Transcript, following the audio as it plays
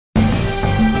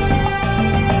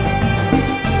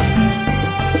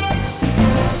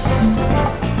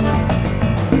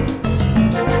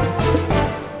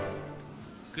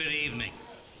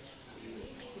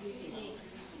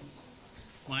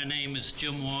is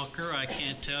Jim Walker. I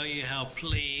can't tell you how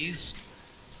pleased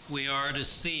we are to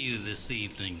see you this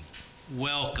evening.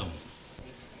 Welcome.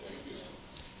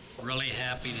 Really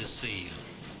happy to see you.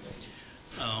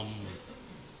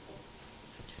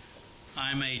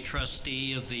 I'm a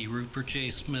trustee of the Rupert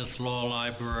J. Smith Law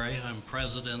Library. I'm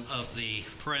president of the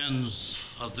Friends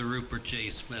of the Rupert J.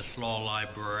 Smith Law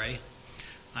Library.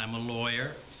 I'm a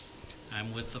lawyer.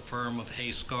 I'm with the firm of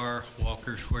Haskar,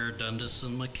 Walker, Schwer, Dundas,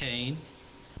 and McCain.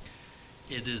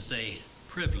 It is a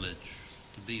privilege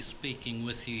to be speaking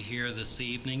with you here this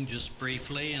evening, just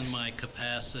briefly, in my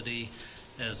capacity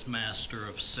as Master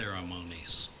of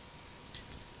Ceremonies.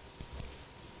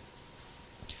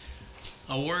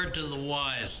 A word to the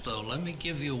wise, though. Let me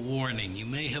give you a warning. You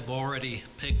may have already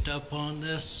picked up on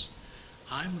this.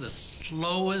 I'm the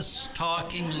slowest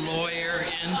talking lawyer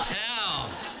in town.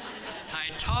 I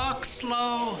talk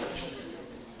slow,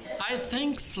 I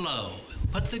think slow,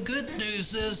 but the good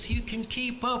news is you can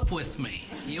keep up with me.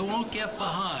 You won't get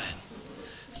behind.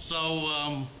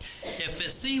 So if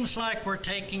it seems like we're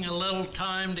taking a little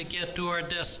time to get to our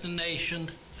destination,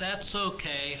 that's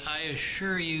okay. I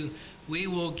assure you we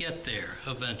will get there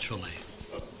eventually.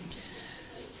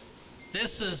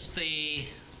 This is the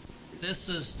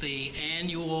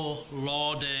annual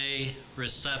Law Day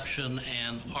reception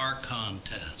and art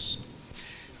contest.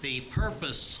 The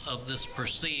purpose of this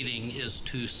proceeding is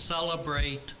to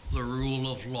celebrate the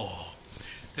rule of law.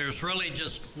 There's really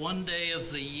just one day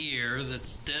of the year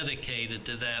that's dedicated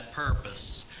to that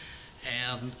purpose.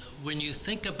 And when you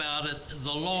think about it,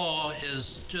 the law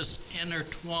is just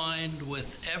intertwined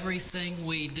with everything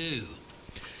we do.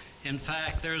 In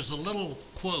fact, there's a little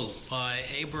quote by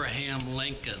Abraham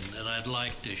Lincoln that I'd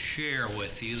like to share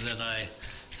with you that I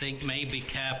think maybe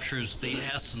captures the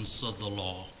essence of the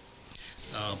law.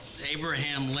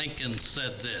 Abraham Lincoln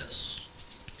said this: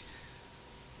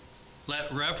 "Let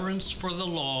reverence for the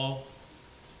law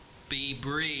be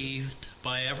breathed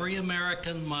by every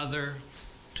American mother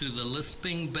to the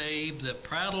lisping babe that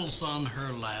prattles on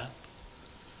her lap.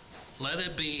 Let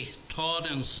it be taught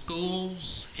in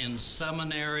schools, in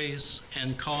seminaries,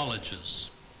 and colleges.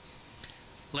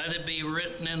 Let it be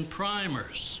written in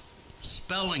primers,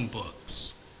 spelling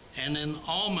books, and in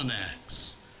almanacs.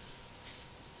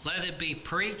 Let it be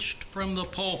preached from the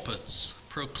pulpits,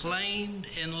 proclaimed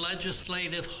in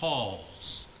legislative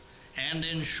halls, and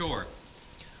in short,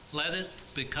 let it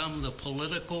become the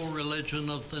political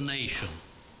religion of the nation."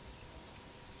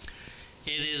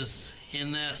 It is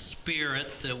in that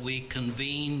spirit that we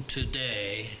convene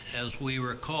today as we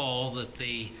recall that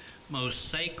the most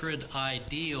sacred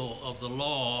ideal of the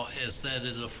law is that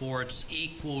it affords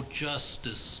equal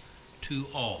justice to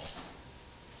all.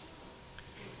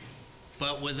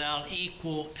 But without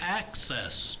equal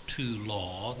access to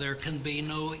law, there can be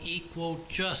no equal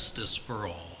justice for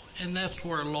all. And that's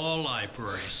where law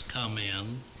libraries come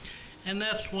in. And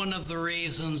that's one of the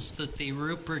reasons that the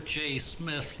Rupert J.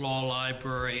 Smith Law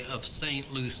Library of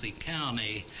St. Lucie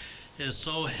County is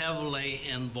so heavily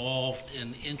involved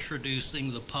in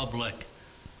introducing the public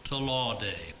to Law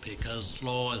Day, because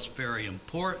law is very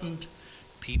important.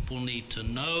 People need to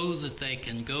know that they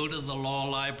can go to the law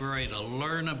library to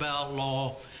learn about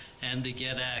law and to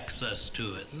get access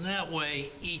to it. And that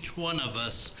way, each one of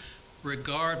us,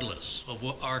 regardless of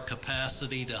what our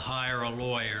capacity to hire a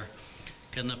lawyer,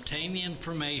 can obtain the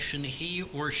information he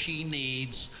or she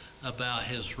needs about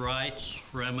his rights,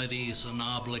 remedies, and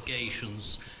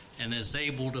obligations, and is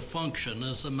able to function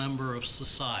as a member of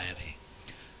society.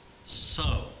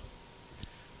 So,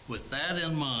 with that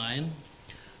in mind,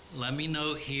 let me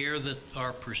note here that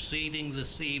our proceeding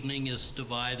this evening is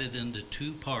divided into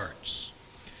two parts.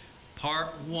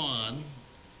 Part one,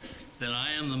 that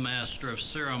I am the Master of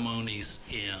Ceremonies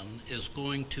in, is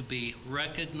going to be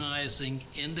recognizing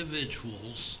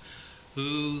individuals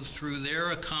who, through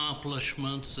their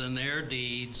accomplishments and their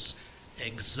deeds,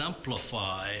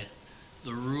 exemplify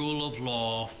the rule of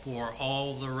law for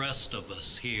all the rest of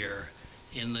us here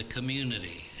in the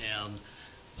community. And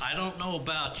I don't know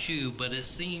about you, but it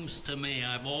seems to me,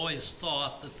 I've always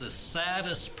thought that the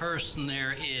saddest person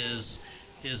there is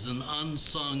an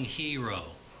unsung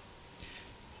hero.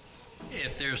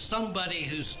 If there's somebody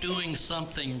who's doing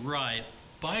something right,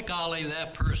 by golly,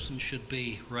 that person should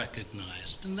be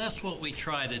recognized. And that's what we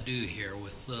try to do here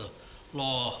with the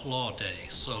Law Day.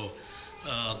 So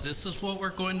this is what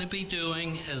we're going to be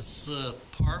doing as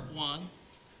part one.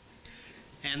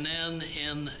 And then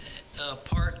in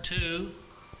part two,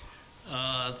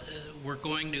 we're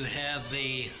going to have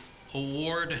the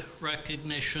award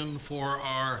recognition for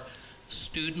our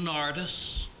student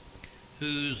artists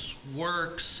whose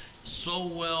works so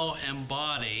well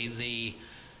embody the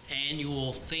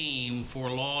annual theme for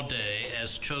Law Day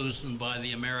as chosen by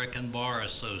the American Bar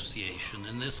Association.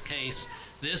 In this case,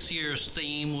 this year's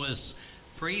theme was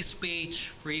free speech,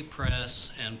 free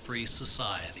press, and free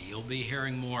society. You'll be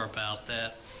hearing more about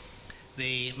that.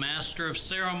 The Master of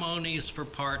Ceremonies for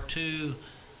Part 2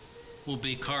 will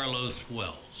be Carlos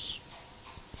Wells.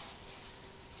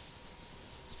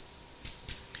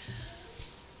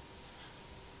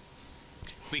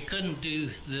 We couldn't do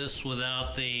this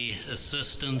without the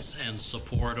assistance and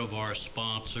support of our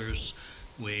sponsors.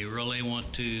 We really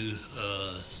want to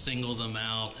single them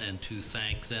out and to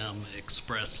thank them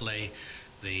expressly.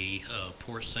 The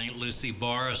Port St. Lucie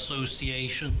Bar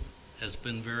Association has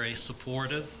been very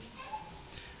supportive.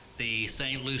 The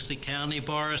St. Lucie County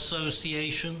Bar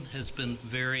Association has been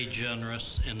very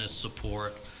generous in its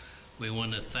support. We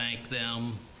want to thank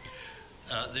them.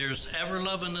 There's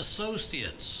Everlove &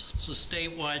 Associates. It's a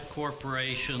statewide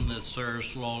corporation that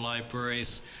serves law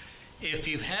libraries. If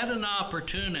you've had an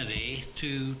opportunity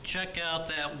to check out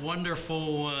that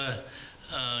wonderful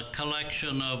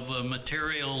collection of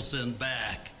materials in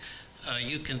back,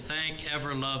 you can thank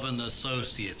Everlove &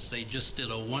 Associates. They just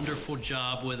did a wonderful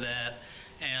job with that.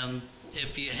 And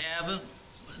if you haven't,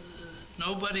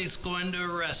 nobody's going to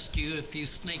arrest you if you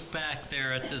sneak back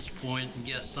there at this point and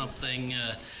get something.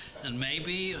 And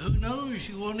maybe, who knows,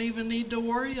 you won't even need to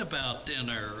worry about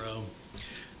dinner.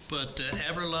 But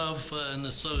Everlove and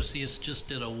Associates just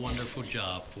did a wonderful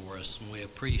job for us, and we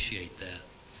appreciate that.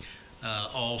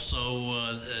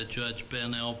 Also, Judge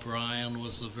Ben L. Bryan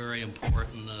was a very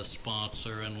important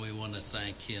sponsor, and we want to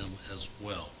thank him as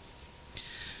well.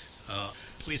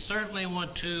 We certainly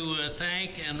want to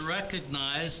thank and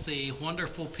recognize the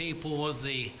wonderful people of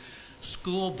the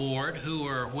school board who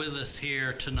are with us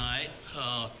here tonight.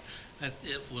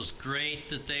 It was great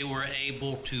that they were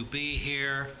able to be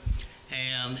here,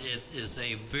 and it is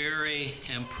a very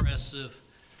impressive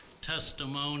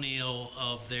testimonial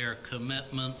of their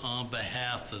commitment on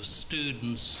behalf of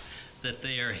students that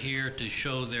they are here to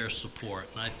show their support.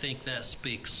 And I think that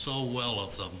speaks so well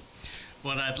of them.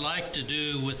 What I'd like to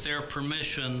do, with their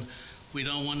permission, we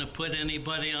don't want to put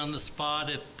anybody on the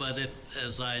spot, but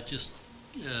as I just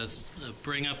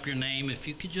bring up your name, if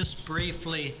you could just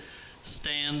briefly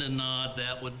stand and nod,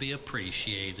 that would be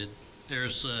appreciated.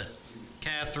 There's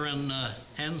Catherine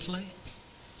Hensley.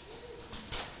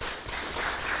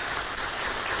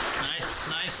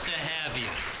 Nice to have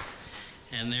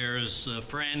you. And there's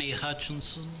Franny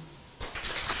Hutchinson.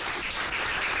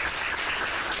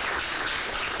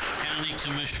 County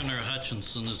Commissioner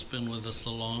Hutchinson has been with us a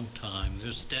long time.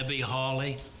 There's Debbie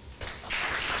Hawley.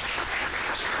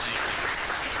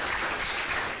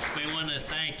 We want to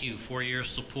thank you for your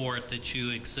support that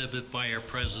you exhibit by your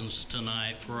presence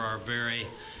tonight for our very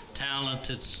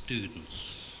talented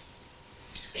students.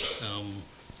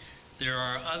 There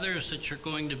are others that are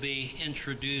going to be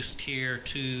introduced here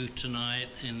tonight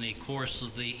in the course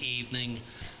of the evening.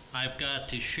 I've got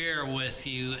to share with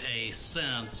you a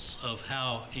sense of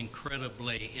how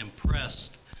incredibly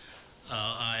impressed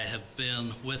I have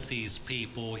been with these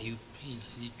people. You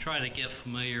try to get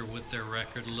familiar with their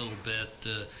record a little bit,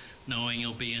 knowing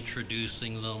you'll be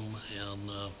introducing them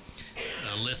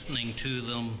and listening to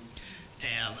them.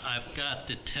 And I've got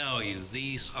to tell you,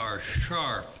 these are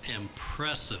sharp,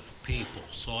 impressive people.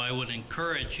 So I would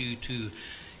encourage you to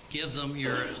give them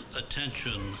your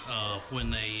attention when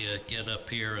they get up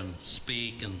here and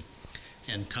speak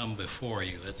and come before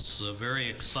you. It's very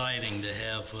exciting to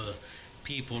have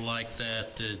people like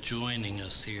that joining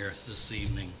us here this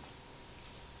evening.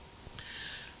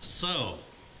 So,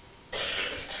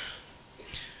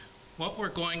 what we're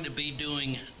going to be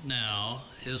doing now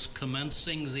is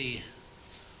commencing the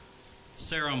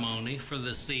ceremony for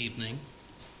this evening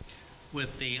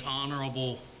with the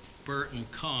Honorable Burton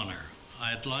Connor.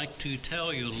 I'd like to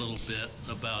tell you a little bit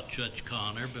about Judge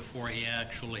Connor before he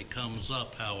actually comes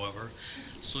up, however,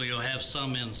 so you'll have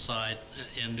some insight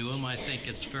into him. I think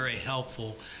it's very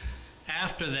helpful.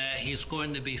 After that, he's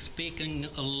going to be speaking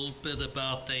a little bit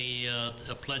about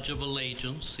the Pledge of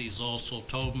Allegiance. He's also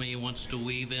told me he wants to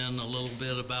weave in a little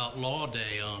bit about Law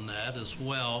Day on that as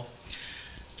well.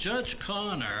 Judge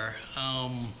Connor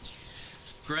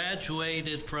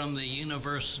graduated from the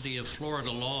University of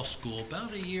Florida Law School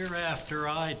about a year after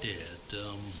I did.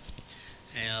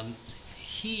 And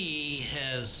he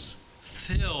has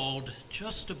filled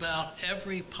just about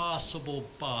every possible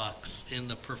box in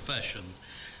the profession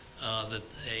that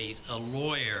a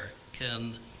lawyer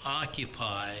can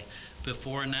occupy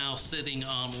before now sitting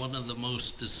on one of the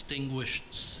most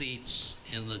distinguished seats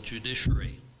in the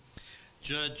judiciary.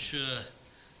 Judge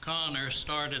Connor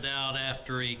started out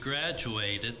after he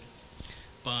graduated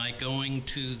by going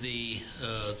to the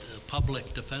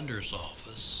public defender's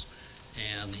office,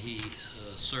 and he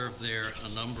served there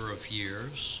a number of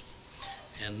years,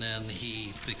 and then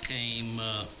he became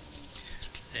a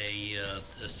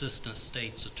assistant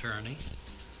state's attorney,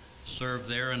 served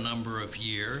there a number of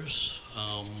years.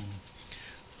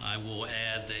 I will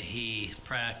add that he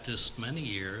practiced many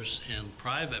years in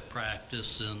private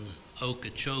practice in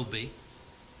Okeechobee.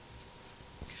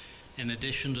 In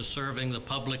addition to serving the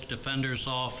public defender's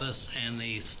office and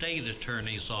the state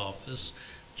attorney's office,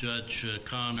 Judge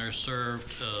Connor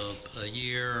served a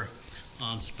year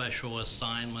on special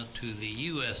assignment to the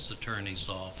U.S. Attorney's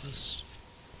Office.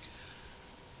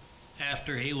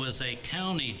 After he was a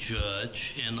county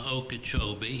judge in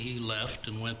Okeechobee, he left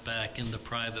and went back into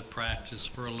private practice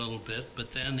for a little bit,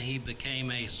 but then he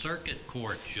became a circuit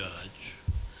court judge.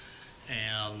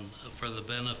 And for the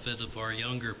benefit of our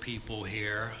younger people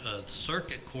here, the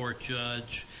circuit court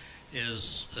judge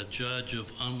is a judge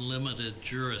of unlimited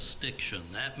jurisdiction.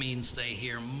 That means they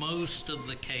hear most of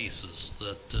the cases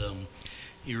that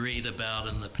you read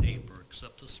about in the paper,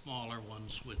 except the smaller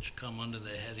ones which come under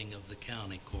the heading of the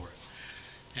county court.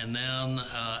 And then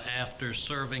after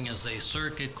serving as a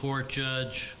circuit court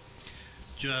judge,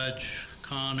 Judge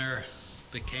Connor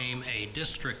became a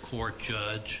district court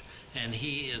judge, and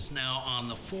he is now on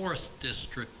the 4th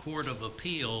District Court of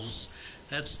Appeals.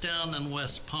 That's down in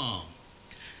West Palm.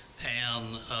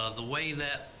 And the way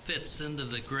that fits into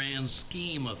the grand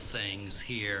scheme of things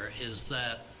here is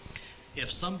that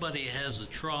if somebody has a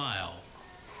trial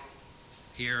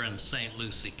here in St.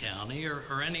 Lucie County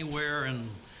or anywhere in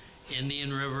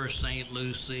Indian River, St.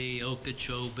 Lucie,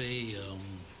 Okeechobee,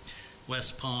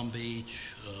 West Palm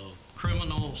Beach,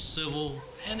 criminal, civil,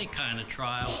 any kind of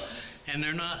trial, and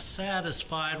they're not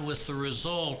satisfied with the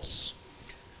results,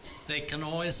 they can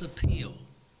always appeal.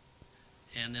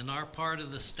 And in our part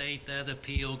of the state, that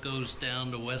appeal goes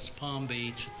down to West Palm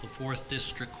Beach at the 4th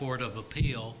District Court of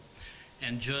Appeal,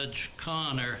 and Judge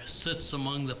Connor sits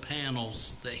among the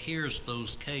panels that hears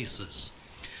those cases.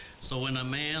 So when a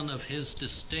man of his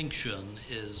distinction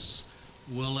is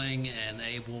willing and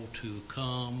able to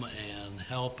come and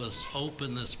help us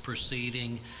open this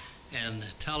proceeding and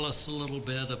tell us a little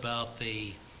bit about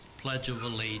the Pledge of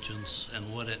Allegiance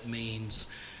and what it means,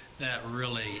 that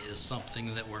really is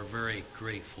something that we're very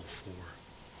grateful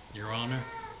for. Your Honor.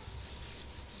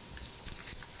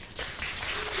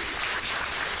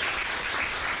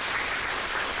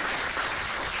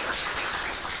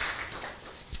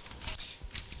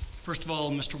 First of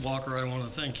all, Mr. Walker, I want to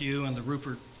thank you and the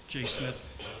Rupert J. Smith,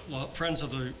 Friends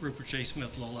of the Rupert J.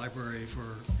 Smith Law Library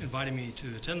for inviting me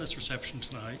to attend this reception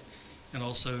tonight, and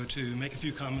also to make a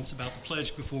few comments about the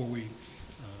pledge before we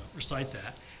recite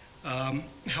that.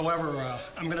 However,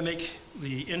 I'm going to make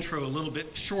the intro a little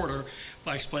bit shorter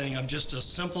by explaining I'm just a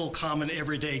simple, common,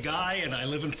 everyday guy, and I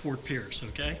live in Fort Pierce,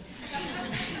 okay?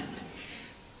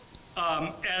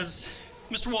 As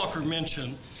Mr. Walker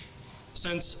mentioned,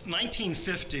 since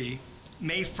 1950,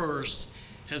 May 1st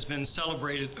has been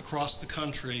celebrated across the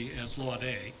country as Law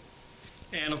Day.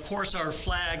 And of course, our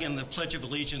flag and the Pledge of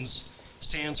Allegiance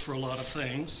stands for a lot of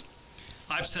things.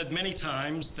 I've said many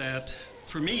times that,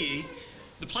 for me,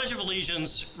 the Pledge of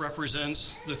Allegiance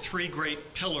represents the 3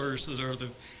 great pillars that are the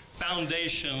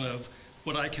foundation of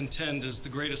what I contend is the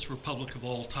greatest republic of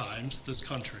all times, this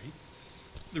country: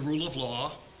 the rule of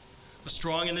law, a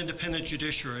strong and independent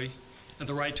judiciary, and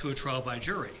the right to a trial by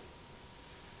jury.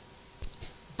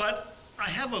 But I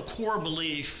have a core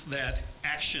belief that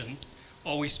action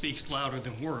always speaks louder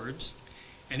than words,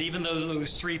 and even though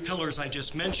those 3 pillars I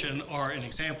just mentioned are an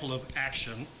example of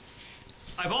action,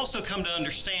 I've also come to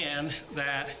understand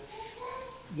that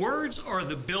words are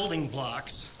the building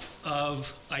blocks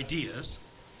of ideas,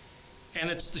 and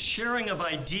it's the sharing of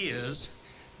ideas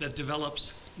that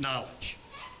develops knowledge.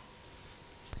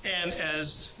 And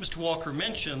as Mr. Walker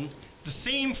mentioned, the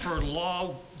theme for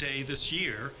Law Day this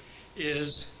year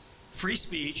is free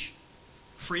speech,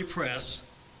 free press,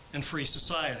 and free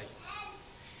society.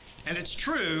 And it's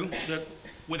true that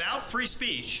without free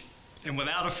speech and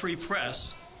without a free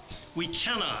press, we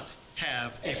cannot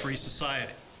have a free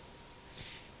society.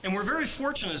 And we're very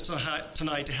fortunate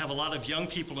tonight to have a lot of young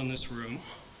people in this room,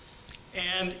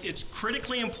 and it's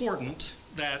critically important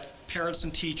that parents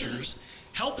and teachers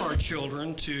help our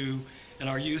children and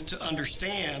our youth to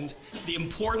understand the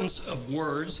importance of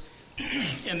words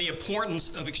and the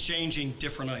importance of exchanging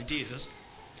different ideas.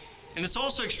 And it's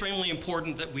also extremely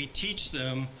important that we teach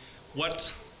them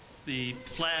what the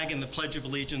flag and the Pledge of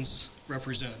Allegiance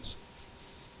represents.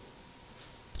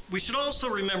 We should also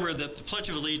remember that the Pledge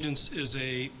of Allegiance is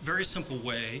a very simple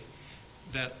way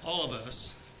that all of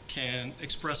us can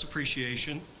express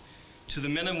appreciation to the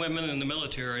men and women in the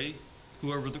military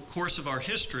who over the course of our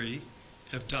history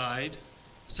have died,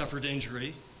 suffered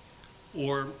injury,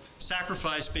 or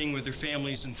sacrificed being with their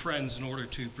families and friends in order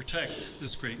to protect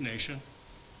this great nation.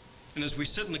 And as we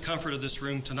sit in the comfort of this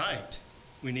room tonight,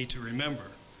 we need to remember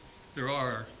there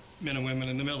are men and women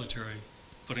in the military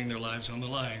putting their lives on the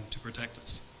line to protect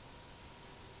us.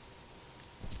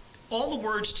 All the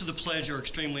words to the pledge are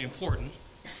extremely important,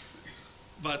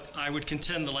 but I would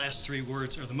contend the last three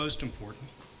words are the most important: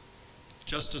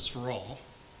 justice for all,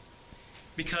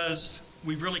 because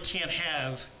we really can't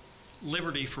have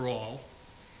liberty for all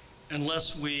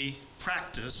unless we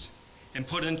practice and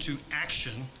put into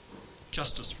action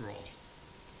justice for all.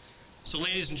 So,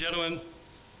 ladies and gentlemen,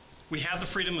 we have the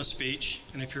freedom of speech,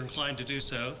 and if you're inclined to do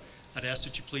so, I'd ask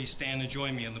that you please stand and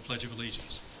join me in the Pledge of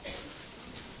Allegiance.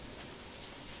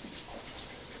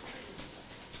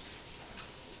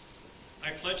 I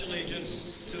pledge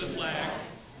allegiance to the flag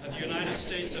of the United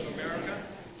States of America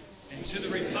and to the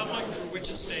republic for which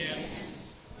it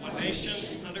stands, one nation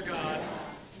under God,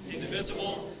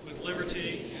 indivisible, with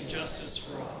liberty and justice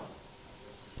for all.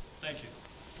 Thank you.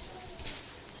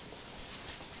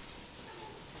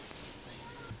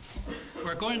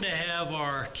 We're going to have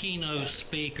our keynote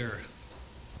speaker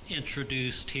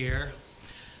introduced here,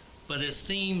 but it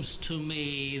seems to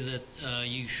me that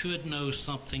you should know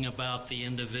something about the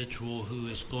individual who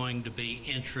is going to be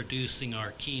introducing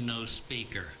our keynote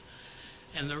speaker.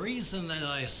 And the reason that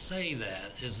I say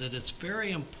that is that it's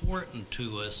very important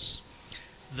to us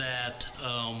that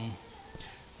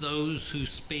those who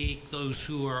speak, those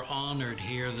who are honored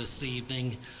here this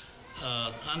evening,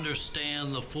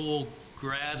 understand the full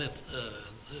gravitas,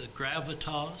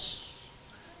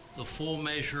 the full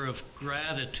measure of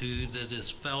gratitude that is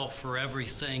felt for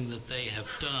everything that they have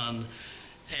done.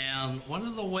 And one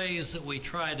of the ways that we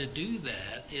try to do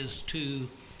that is to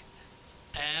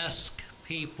ask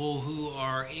people who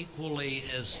are equally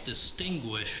as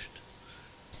distinguished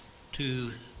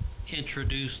to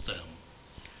introduce them.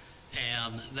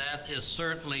 And that is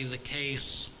certainly the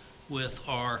case with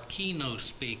our keynote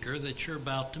speaker that you're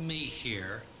about to meet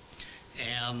here.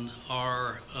 And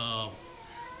our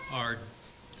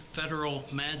federal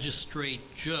magistrate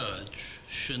judge,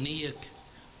 Shaniak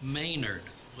Maynard,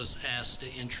 was asked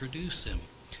to introduce him.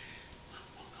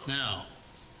 Now,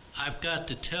 I've got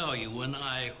to tell you, when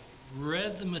I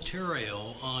read the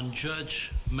material on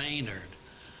Judge Maynard,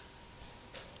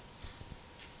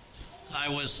 I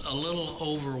was a little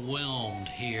overwhelmed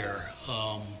here.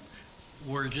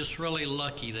 We're just really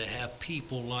lucky to have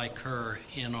people like her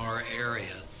in our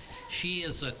area. She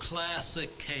is a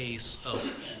classic case of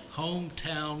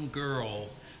hometown girl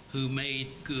who made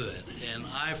good, and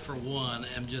I, for one,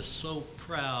 am just so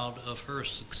proud of her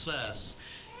success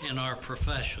in our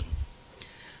profession.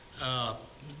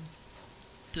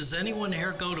 Does anyone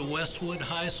here go to Westwood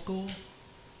High School?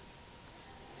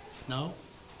 No?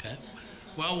 Okay.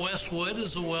 Well, Westwood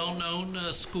is a well-known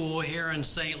school here in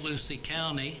St. Lucie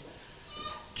County.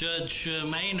 Judge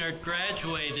Maynard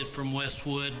graduated from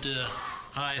Westwood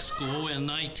High School in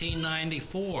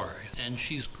 1994, and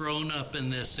she's grown up in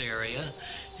this area,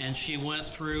 and she went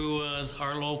through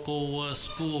our local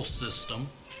school system.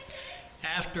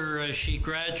 After she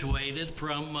graduated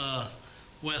from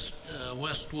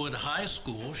Westwood High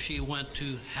School, she went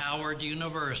to Howard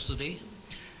University,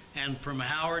 and from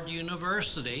Howard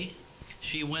University,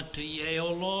 she went to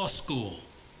Yale Law School.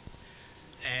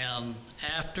 And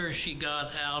after she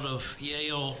got out of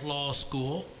Yale Law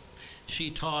School, she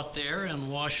taught there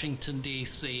in Washington,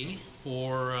 D.C.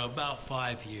 for about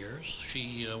 5 years.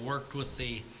 She worked with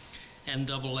the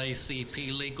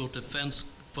NAACP Legal Defense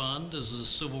Fund as a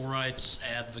civil rights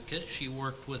advocate. She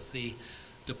worked with the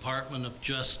Department of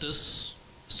Justice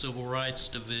Civil Rights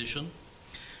Division.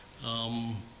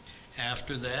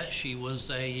 After that, she was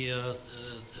a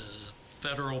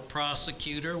federal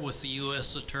prosecutor with the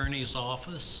U.S. Attorney's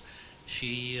Office.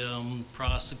 She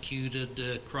prosecuted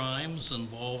crimes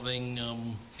involving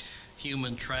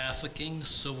human trafficking,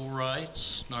 civil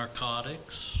rights,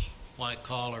 narcotics,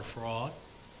 white-collar fraud.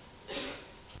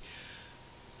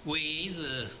 We,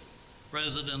 the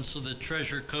residents of the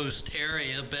Treasure Coast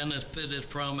area, benefited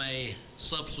from a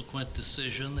subsequent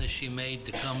decision that she made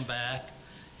to come back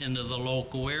into the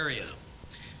local area.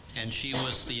 And she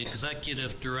was the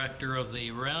executive director of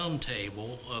the Round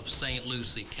Table of St.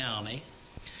 Lucie County.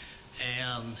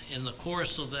 And in the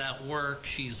course of that work,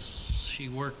 she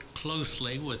worked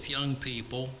closely with young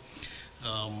people,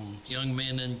 young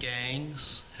men in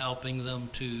gangs, helping them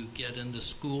to get into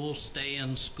school, stay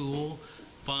in school,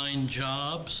 find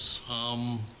jobs.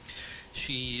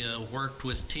 She worked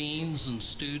with teens and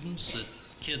students at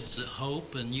Kids at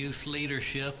Hope and youth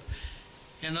leadership.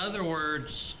 In other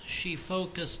words, she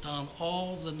focused on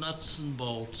all the nuts and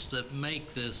bolts that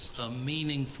make this a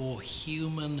meaningful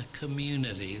human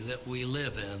community that we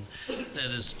live in that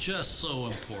is just so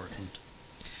important.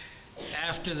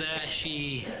 After that,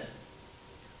 she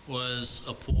was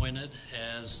appointed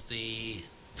as the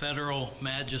federal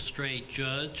magistrate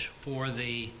judge for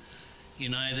the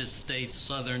United States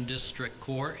Southern District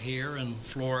Court here in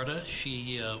Florida.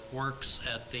 She works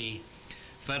at the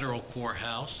federal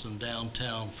courthouse in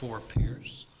downtown Fort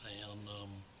Pierce,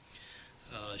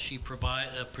 and she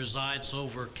presides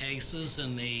over cases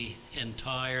in the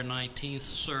entire 19th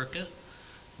Circuit,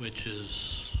 which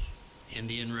is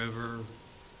Indian River,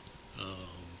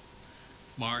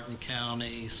 Martin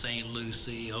County, St.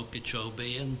 Lucie,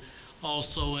 Okeechobee, and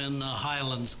also in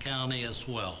Highlands County as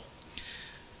well.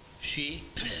 She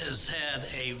has had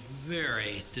a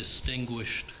very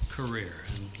distinguished career,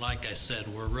 and like I said,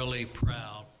 we're really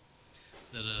proud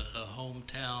that a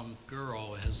hometown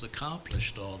girl has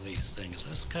accomplished all these things.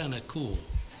 That's kind of cool.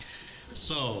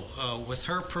 So, with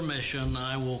her permission,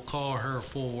 I will call her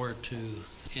forward to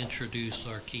introduce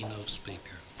our keynote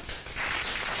speaker.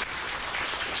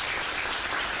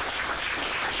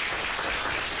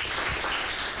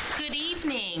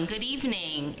 Good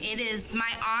evening. It is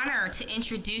my honor to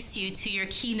introduce you to your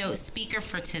keynote speaker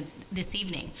for this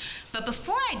evening. But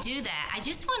before I do that, I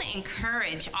just want to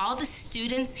encourage all the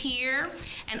students here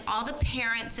and all the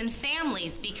parents and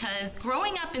families, because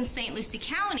growing up in St. Lucie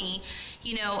County,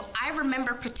 you know, I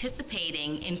remember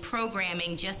participating in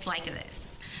programming just like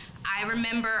this. I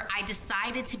remember I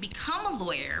decided to become a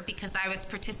lawyer because I was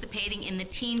participating in the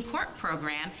teen court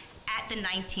program at the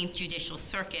 19th Judicial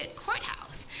Circuit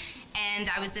Courthouse. And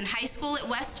I was in high school at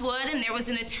Westwood, and there was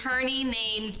an attorney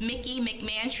named Mickey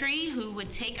McMantry who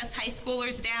would take us high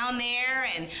schoolers down there,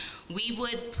 and we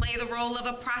would play the role of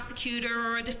a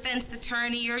prosecutor or a defense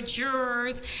attorney or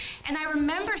jurors. And I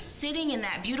remember sitting in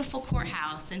that beautiful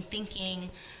courthouse and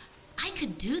thinking, I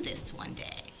could do this one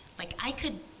day. Like, I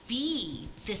could be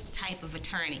this type of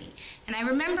attorney. And I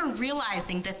remember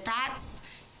realizing that that's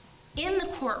in the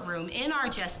courtroom, in our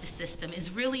justice system,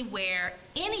 is really where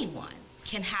anyone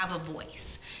can have a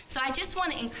voice. So I just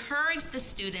want to encourage the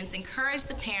students, encourage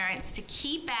the parents to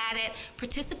keep at it,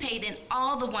 participate in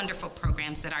all the wonderful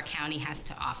programs that our county has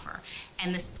to offer.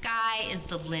 And the sky is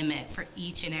the limit for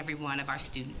each and every one of our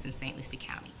students in St. Lucie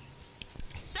County.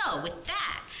 So with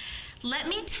that, let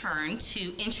me turn to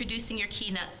introducing your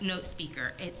keynote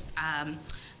speaker. It's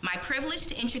my privilege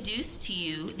to introduce to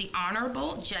you the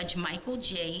Honorable Judge Michael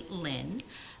J. Lynn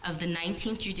of the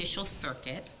 19th Judicial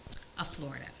Circuit of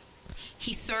Florida.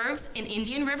 He serves in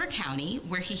Indian River County,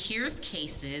 where he hears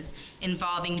cases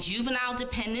involving juvenile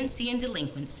dependency and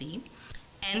delinquency,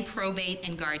 and probate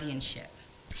and guardianship.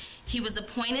 He was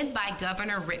appointed by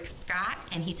Governor Rick Scott,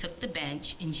 and he took the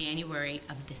bench in January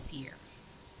of this year.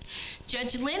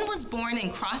 Judge Lynn was born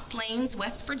in Cross Lanes,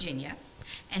 West Virginia,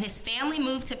 and his family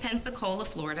moved to Pensacola,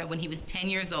 Florida when he was 10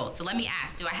 years old. So let me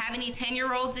ask, do I have any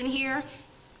 10-year-olds in here?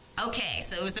 Okay,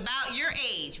 so it was about your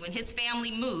age when his family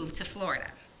moved to Florida.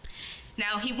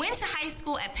 Now, he went to high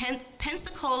school at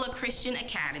Pensacola Christian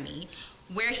Academy,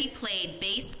 where he played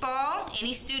baseball.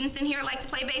 Any students in here like to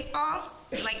play baseball?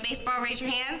 You like baseball? Raise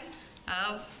your hand.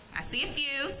 Oh, I see a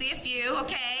few,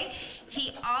 okay.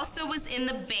 He also was in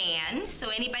the band, so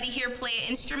anybody here play an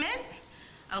instrument?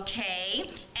 Okay,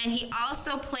 and he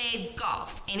also played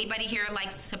golf. Anybody here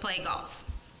likes to play golf?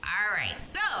 All right,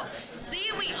 so, see,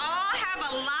 we all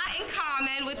have a lot in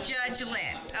common with Judge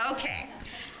Lynn. Okay.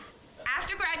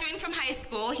 After graduating from high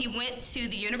school, he went to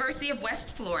the University of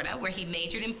West Florida, where he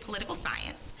majored in political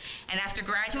science. And after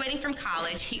graduating from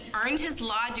college, he earned his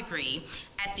law degree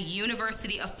at the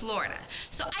University of Florida.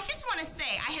 So I just want to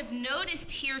say, I have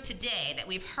noticed here today that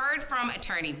we've heard from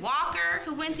Attorney Walker,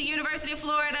 who went to University of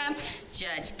Florida,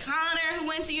 Judge Connor, who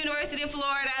went to University of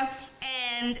Florida,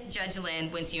 and Judge Lynn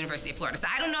went to University of Florida. So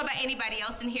I don't know about anybody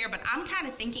else in here, but I'm kind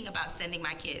of thinking about sending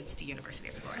my kids to University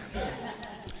of Florida.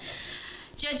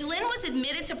 Judge Lynn was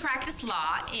admitted to practice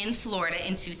law in Florida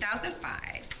in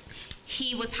 2005.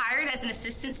 He was hired as an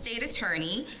assistant state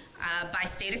attorney by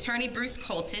State Attorney Bruce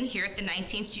Colton here at the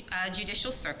 19th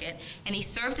Judicial Circuit, and he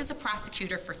served as a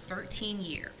prosecutor for 13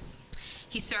 years.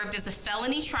 He served as a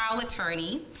felony trial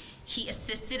attorney. He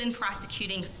assisted in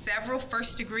prosecuting several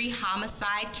first-degree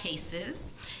homicide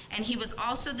cases, and he was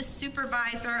also the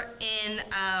supervisor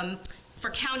for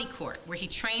county court, where he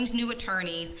trained new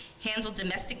attorneys, handled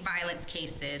domestic violence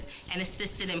cases, and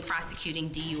assisted in prosecuting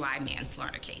DUI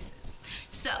manslaughter cases.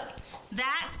 So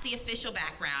that's the official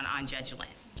background on Judge Lynn.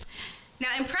 Now,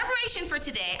 in preparation for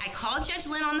today, I called Judge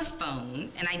Lynn on the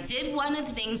phone, and I did one of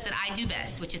the things that I do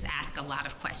best, which is ask a lot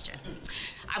of questions.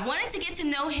 I wanted to get to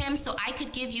know him so I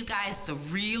could give you guys the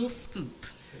real scoop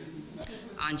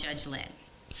on Judge Lynn.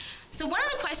 So one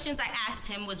of the questions I asked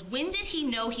him was, when did he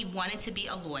know he wanted to be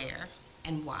a lawyer,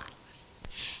 and why?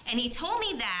 And he told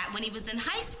me that when he was in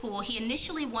high school, he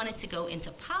initially wanted to go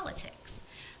into politics,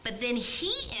 but then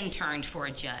he interned for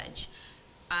a judge,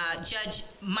 Judge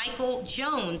Michael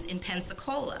Jones in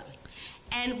Pensacola.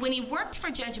 And when he worked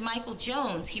for Judge Michael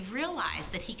Jones, he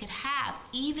realized that he could have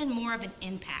even more of an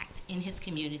impact in his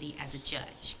community as a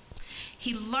judge.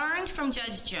 He learned from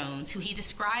Judge Jones, who he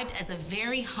described as a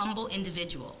very humble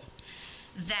individual,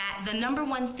 that the number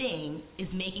one thing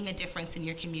is making a difference in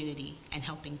your community and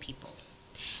helping people.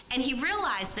 And he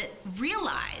realized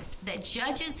that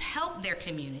judges help their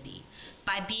community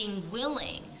by being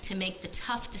willing to make the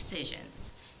tough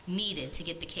decisions needed to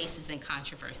get the cases and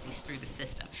controversies through the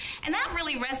system. And that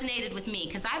really resonated with me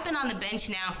because I've been on the bench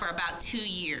now for about 2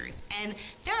 years, and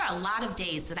there are a lot of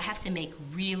days that I have to make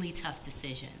really tough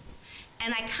decisions.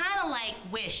 And I kind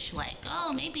of wish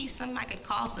oh, maybe I could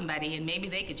call somebody and maybe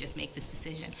they could just make this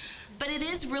decision. But it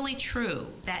is really true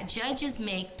that judges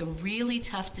make the really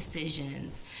tough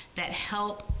decisions that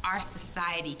help our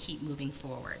society keep moving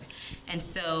forward. And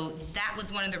so that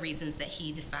was one of the reasons that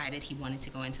he decided he wanted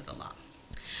to go into the law.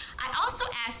 I also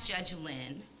asked Judge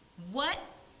Lynn, what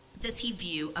does he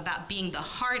view about being the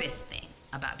hardest thing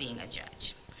about being a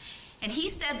judge? And he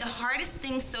said the hardest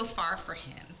thing so far for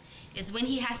him is when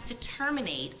he has to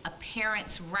terminate a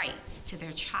parent's rights to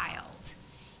their child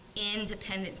in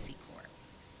dependency court.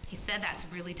 He said that's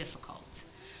really difficult.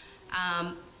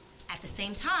 At the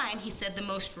same time, he said the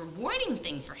most rewarding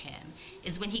thing for him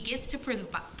is when he gets to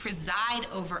preside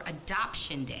over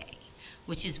Adoption Day,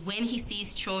 which is when he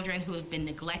sees children who have been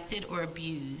neglected or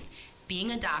abused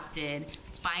being adopted,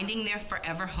 finding their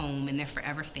forever home and their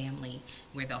forever family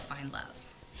where they'll find love.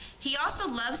 He also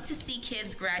loves to see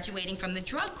kids graduating from the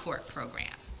drug court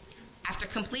program. After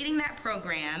completing that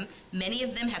program, many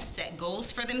of them have set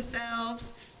goals for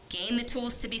themselves, gained the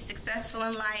tools to be successful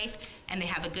in life, and they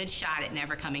have a good shot at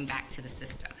never coming back to the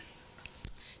system.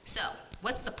 So,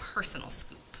 what's the personal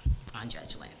scoop on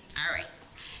Judge Lynn? All right.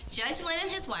 Judge Lynn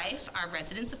and his wife are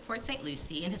residents of Port St.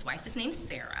 Lucie, and his wife is named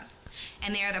Sarah.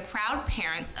 And they are the proud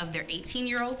parents of their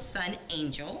 18-year-old son,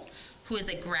 Angel, who is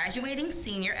a graduating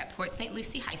senior at Port St.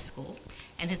 Lucie High School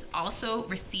and is also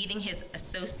receiving his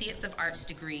Associates of Arts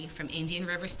degree from Indian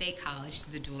River State College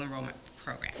through the dual enrollment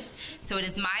program. So it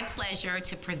is my pleasure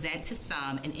to present to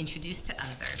some and introduce to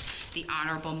others the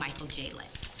Honorable Michael J. Lynn.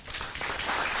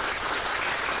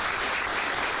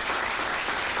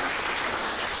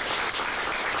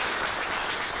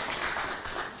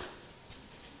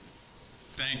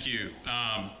 Thank you.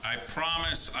 I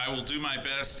promise I will do my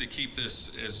best to keep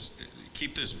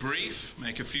this brief,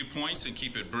 make a few points and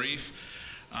keep it brief,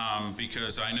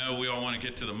 because I know we all want to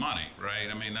get to the money, right?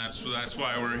 I mean, that's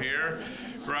why we're here,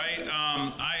 right?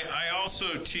 I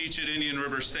also teach at Indian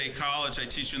River State College. I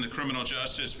teach in the criminal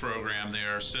justice program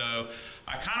there, so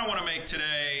I kind of want to make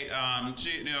today,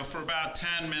 for about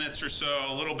 10 minutes or so,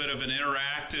 a little bit of an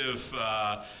interactive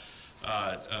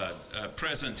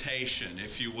presentation,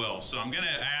 if you will. So I'm going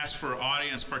to ask for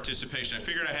audience participation. I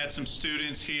figured I had some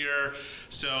students here,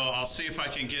 so I'll see if I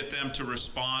can get them to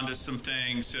respond to some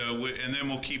things, and then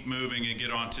we'll keep moving and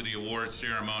get on to the award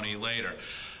ceremony later.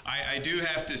 I do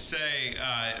have to say,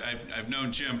 I've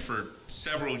known Jim for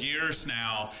several years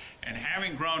now, and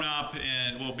having grown up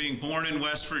being born in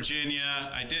West Virginia,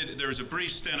 there was a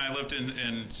brief stint I lived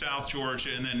in South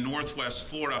Georgia and then Northwest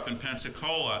Florida up in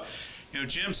Pensacola.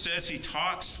 Jim says he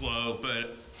talks slow,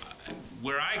 but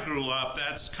where I grew up,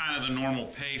 that's kind of the normal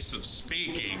pace of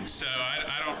speaking, so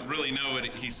I don't really know what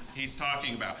he's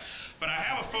talking about. But I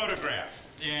have a photograph,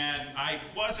 and I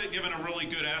wasn't given a really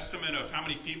good estimate of how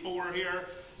many people were here,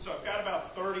 so I've got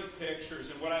about 30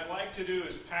 pictures, and what I'd like to do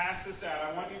is pass this out.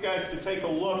 I want you guys to take a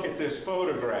look at this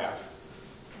photograph.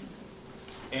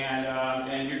 And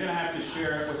you're going to have to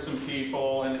share it with some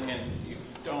people, and if you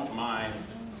don't mind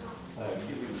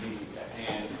giving me a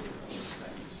hand for these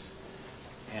things.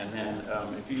 And then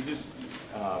if you just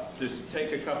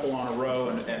take a couple on a row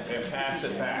and pass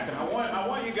it back. And I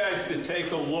want you guys to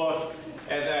take a look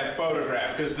at that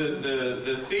photograph, because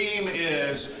the theme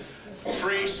is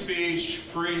free speech,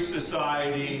 free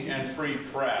society, and free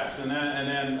press. And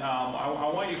then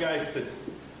I want you guys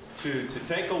to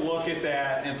take a look at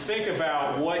that and think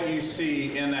about what you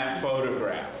see in that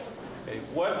photograph. Okay,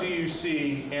 what do you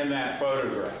see in that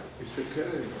photograph?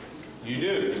 You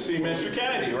do. You see Mr.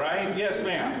 Kennedy, right? Yes,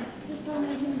 ma'am. People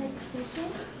making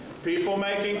presentations. People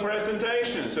making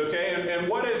presentations, okay? And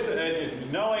what is,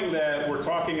 knowing that we're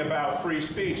talking about free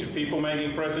speech and people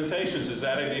making presentations, is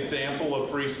that an example of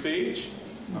free speech?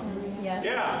 Yes.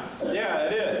 Yeah,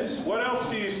 it is. What else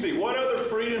do you see? What other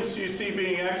freedoms do you see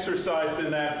being exercised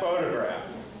in that photograph?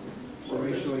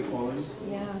 Racial equality.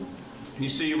 Yeah. You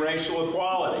see racial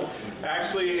equality.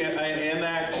 Actually, in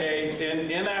that case,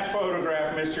 in that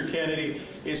photograph, Mr. Kennedy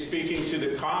is speaking to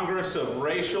the Congress of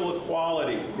Racial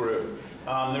Equality group.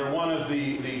 They're one of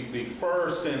the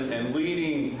first and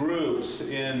leading groups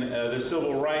in the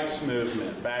civil rights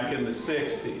movement back in the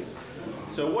 60s.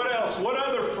 So what else? What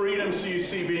other freedoms do you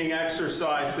see being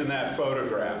exercised in that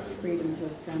photograph? Freedom to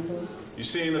assemble. You're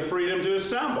seeing the freedom to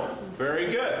assemble. Very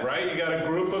good, right? You got a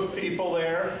group of people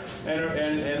there,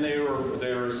 and they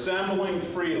were assembling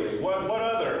freely. What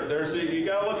other? You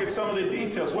got to look at some of the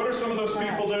details. What are some of those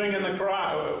people doing in the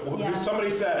crowd? Yeah.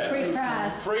 Somebody said it. Free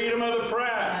press. Freedom of the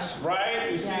press,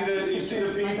 right? You see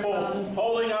the people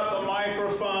holding up the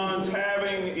microphones,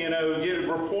 having get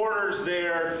reporters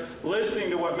there listening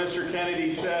to what Mr.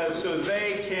 Kennedy says, so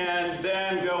they can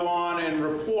then go on and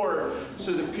report,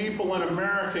 so that people in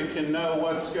America can know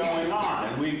what's going on.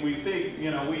 And we think,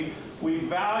 we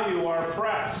value our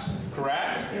press,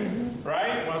 correct? Mm-hmm.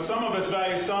 Right? Well, some of us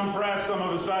value some press, some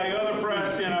of us value other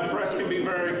press. Press can be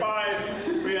very biased,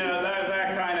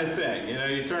 that kind of thing.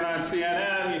 You turn on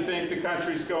CNN, you think the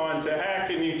country's going to heck,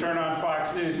 and you turn on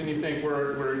Fox News and you think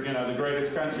we're the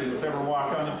greatest country that's ever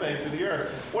walked on the face of the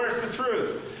earth. Where's the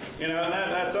truth? And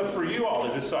that's up for you all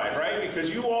to decide, right?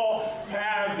 Because you all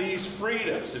have these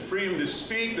freedoms, the freedom to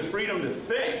speak, the freedom to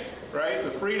think, right?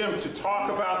 The freedom to talk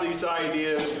about these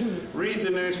ideas, read the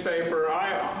newspaper.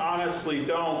 I honestly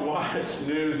don't watch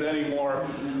news anymore,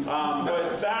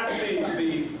 but that's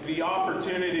the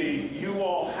opportunity you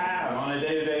all have on a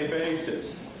day-to-day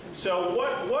basis. So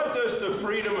what does the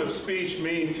freedom of speech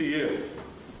mean to you?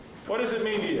 What does it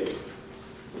mean to you?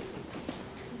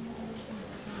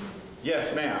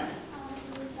 Yes, ma'am.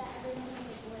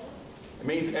 It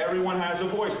means everyone has a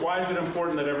voice. Why is it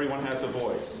important that everyone has a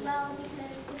voice? Well, because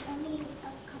if only a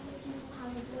couple people have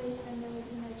a voice, then there would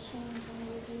be no change and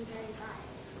it would be very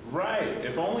biased. Right.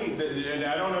 If only, and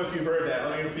I don't know if you heard that.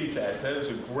 Let me repeat that. That is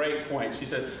a great point. She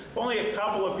said, if only a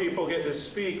couple of people get to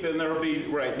speak, then there will be,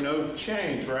 no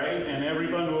change, right? And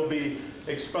everyone will be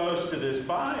exposed to this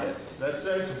bias. That's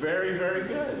very, very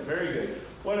good. Very good.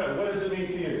 What does it mean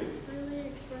to you?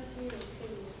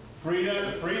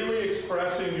 Freely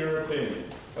expressing your opinion,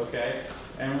 okay?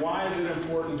 And why is it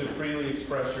important to freely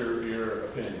express your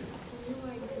opinion?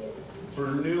 For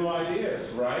new ideas,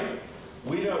 right?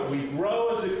 We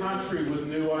grow as a country with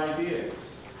new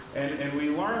ideas, and we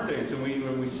learn things, and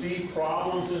when we see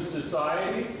problems in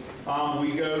society,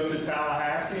 we go to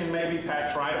Tallahassee and maybe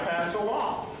try to pass a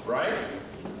law, right?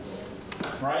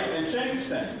 Right, and change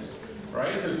things.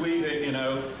 Right? Because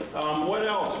what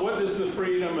else? What does the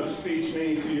freedom of speech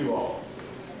mean to you all?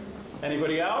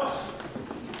 Anybody else?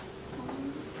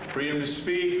 Freedom to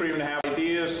speak, freedom to have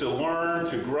ideas, to learn,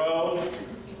 to grow.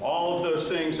 All of those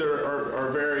things are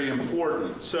very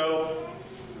important. So,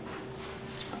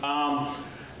 now,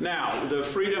 the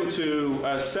freedom to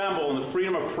assemble and the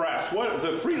freedom of press.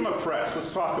 The freedom of press,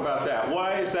 let's talk about that.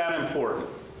 Why is that important?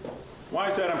 Why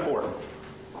is that important?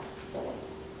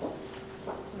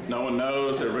 No one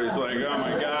knows. Everybody's like, oh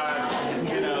my God,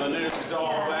 the news is all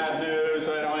bad news.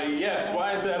 Yes,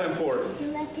 why is that important? To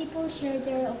let people share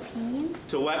their opinions.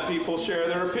 To let people share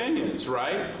their opinions,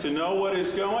 right? To know what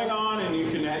is going on, and you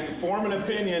can form an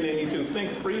opinion, and you can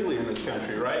think freely in this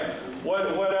country, right?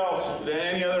 What else?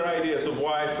 Any other ideas of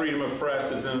why freedom of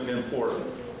press is important?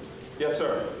 Yes,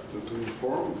 sir. To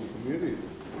inform the community,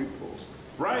 people.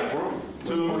 Right.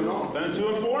 To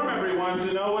inform everyone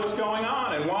to know what's going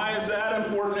on. And why is that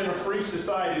important in a free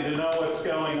society to know what's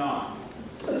going on?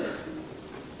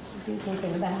 Do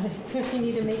something about it if you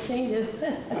need to make changes.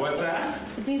 What's that?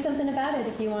 Do something about it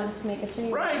if you want to make a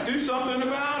change. Right, do something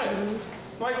about it.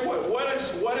 Mm-hmm. Like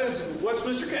what's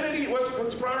Mr. Kennedy,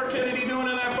 what's Robert Kennedy doing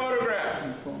in that photograph?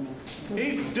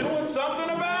 He's doing something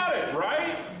about it,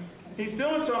 right? He's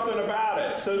doing something about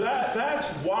it. So that's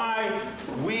why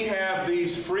we have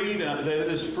this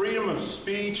freedom of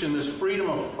speech and this freedom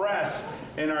of press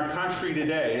in our country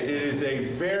today. It is a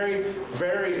very,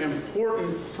 very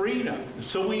important freedom.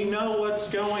 So we know what's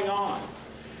going on.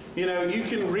 You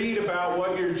can read about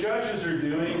what your judges are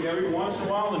doing every once in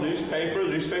a while in the newspaper. The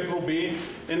newspaper will be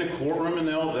in the courtroom and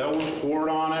they'll report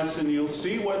on us, and you'll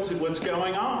see what's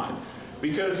going on.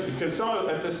 Because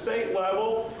at the state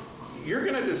level, you're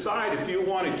going to decide if you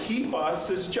want to keep us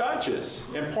as judges.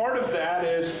 And part of that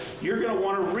is you're going to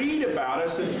want to read about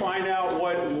us and find out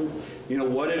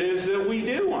what it is that we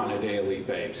do on a daily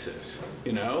basis.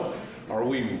 Are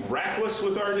we reckless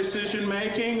with our decision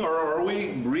making, or are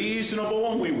we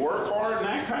reasonable and we work hard and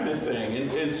that kind of thing?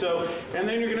 And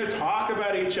then you're going to talk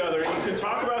about each other. You can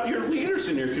talk about your leaders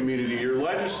in your community, your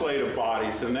legislative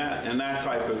bodies, and that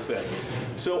type of thing.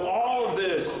 So all of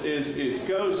this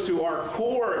goes to our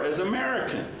core as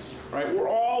Americans, right? We're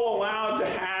all allowed to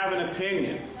have an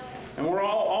opinion, and we're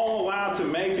all allowed to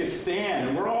make a stand,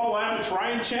 and we're all allowed to try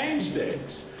and change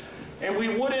things. And we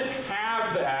wouldn't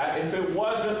have that if it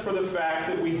wasn't for the fact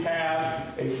that we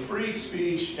have a free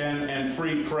speech and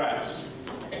free press.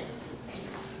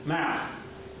 Now,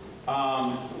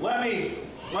 let me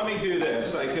do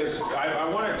this, because I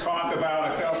want to talk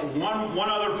about one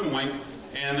other point,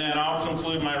 and then I'll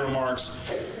conclude my remarks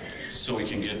so we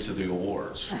can get to the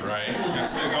awards, right?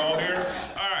 That's the goal here.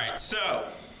 All right, so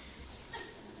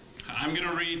I'm going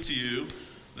to read to you.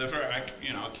 I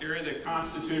carry the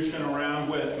Constitution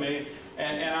around with me,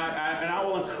 and I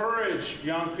will encourage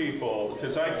young people,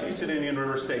 because I teach at Indian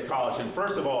River State College, and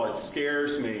first of all, it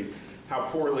scares me how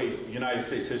poorly United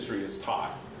States history is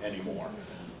taught anymore.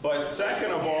 But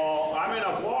second of all, I'm in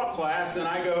a law class, and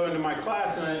I go into my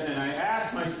class, and I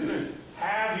ask my students,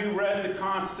 have you read the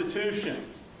Constitution?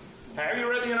 Have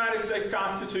you read the United States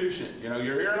Constitution? You're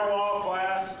here in a law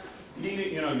class.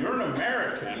 You're an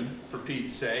American, for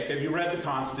Pete's sake. Have you read the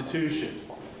Constitution?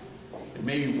 And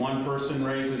maybe one person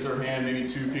raises their hand, maybe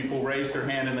two people raise their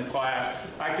hand in the class.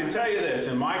 I can tell you this,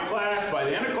 in my class, by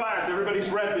the end of class, everybody's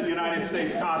read the United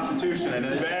States Constitution, and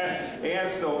they've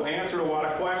answered a lot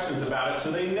of questions about it, so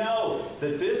they know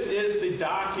that this is the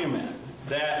document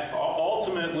that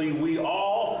ultimately we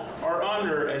all are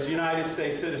under as United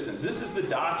States citizens. This is the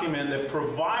document that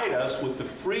provides us with the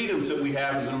freedoms that we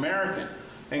have as an American,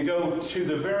 and go to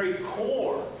the very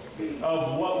core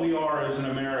of what we are as an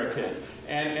American.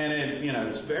 And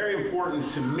it's very important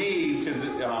to me, because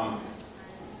I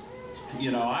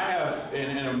have,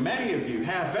 and many of you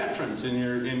have veterans in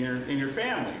your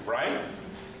family, right?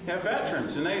 You have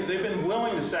veterans, and they've been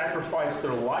willing to sacrifice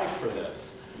their life for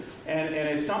this. And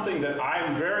it's something that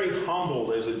I'm very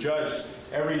humbled as a judge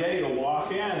every day to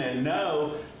walk in and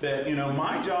know that,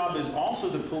 my job is also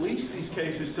to police these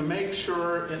cases, to make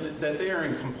sure that they are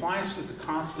in compliance with the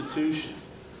Constitution,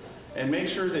 and make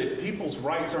sure that people's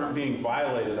rights aren't being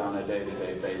violated on a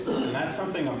day-to-day basis. And that's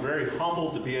something I'm very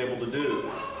humbled to be able to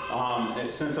do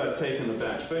since I've taken the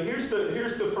bench. But here's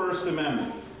the First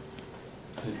Amendment.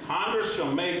 Congress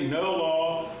shall make no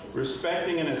law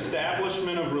respecting an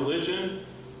establishment of religion,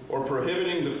 or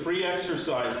prohibiting the free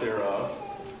exercise thereof,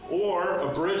 or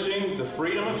abridging the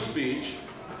freedom of speech,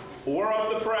 or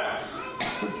of the press,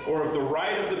 or of the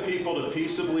right of the people to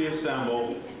peaceably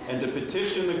assemble and to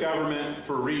petition the government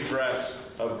for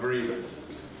redress of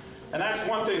grievances. And that's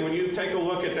one thing, when you take a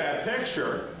look at that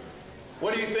picture,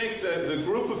 what do you think the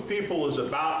group of people is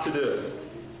about to do?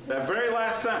 That very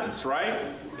last sentence, right?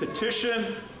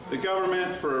 Petition the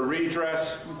government for a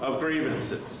redress of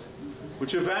grievances,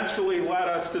 which eventually led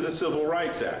us to the Civil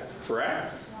Rights Act,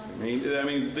 correct? I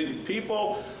mean, the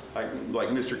people like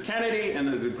Mr. Kennedy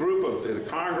and the group of the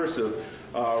Congress of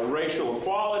Racial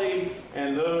Equality,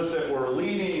 and those that were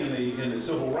leading in the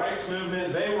Civil Rights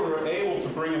Movement, they were able to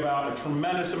bring about a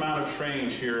tremendous amount of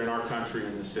change here in our country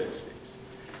in the 60s.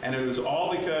 And it was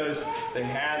all because they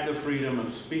had the freedom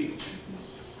of speech.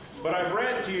 But I've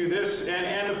read to you this,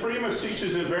 and the freedom of speech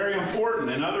is very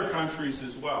important in other countries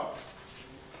as well.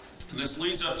 And this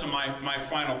leads up to my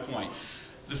final point.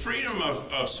 The freedom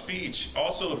of speech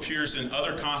also appears in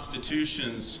other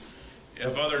constitutions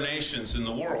of other nations in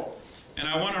the world. And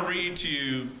I want to read to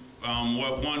you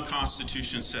what one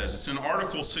constitution says. It's in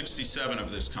Article 67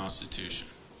 of this Constitution.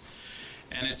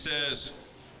 And it says,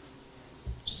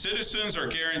 citizens are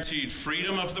guaranteed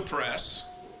freedom of the press,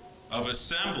 of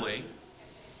assembly,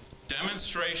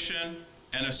 demonstration,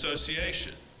 and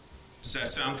association. Does that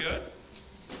sound good?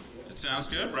 It sounds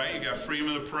good, right? You got freedom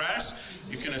of the press,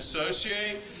 you can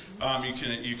associate,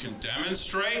 you can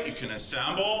demonstrate, you can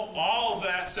assemble. All of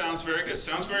that sounds very good.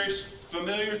 Sounds very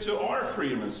familiar to our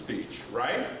freedom of speech,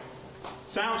 right?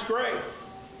 Sounds great.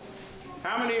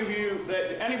 How many of you,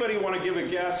 anybody want to give a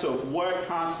guess of what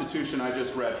Constitution I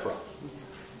just read from?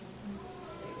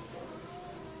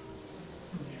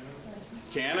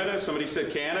 Canada? Somebody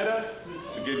said Canada?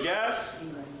 It's a good guess.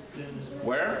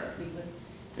 Where?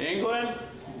 England?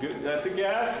 Good. That's a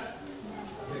guess.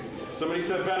 Somebody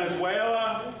said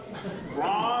Venezuela.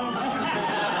 Wrong. Okay.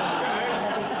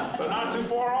 But not too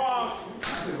far off.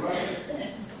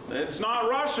 It's not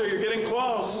Russia, you're getting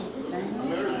close.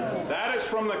 That is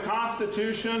from the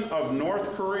Constitution of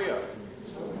North Korea.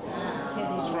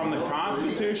 It's from the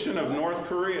Constitution of North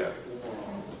Korea.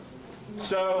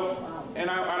 So, and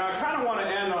I kind of want to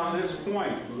end on this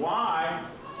point. Why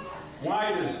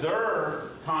is their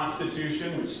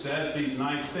Constitution, which says these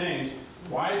nice things,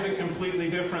 why is it completely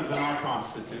different than our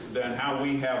Constitution, than how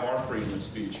we have our freedom of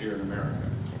speech here in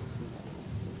America?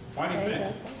 Why do you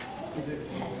think?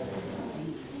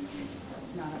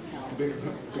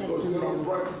 Because they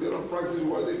don't practice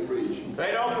what they preach.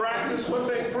 They don't practice what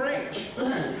they preach.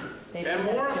 And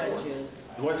more,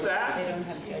 what's that? They don't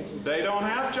have judges. They don't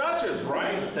have judges,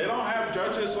 right? They don't have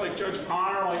judges like Judge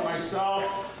Connor, like myself,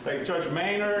 like Judge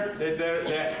Maynard,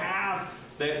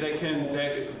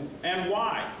 and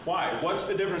why? Why? What's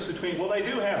the difference between, well, they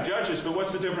do have judges, but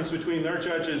what's the difference between their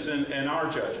judges and our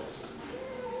judges?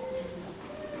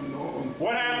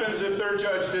 What happens if their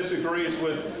judge disagrees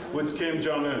with Kim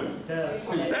Jong-un?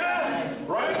 Death,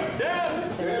 right?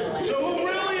 Death. So who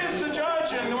really is the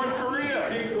judge in North Korea?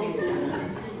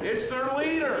 It's their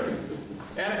leader.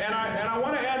 And I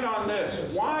want to end on this.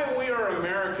 Why we are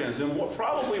Americans, and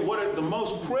the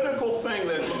most critical thing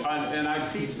that, and I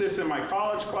teach this in my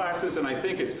college classes, and I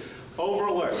think it's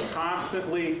overlooked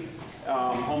constantly,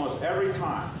 almost every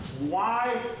time.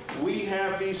 Why we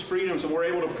have these freedoms and we're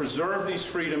able to preserve these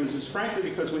freedoms is frankly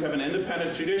because we have an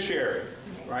independent judiciary,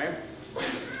 right?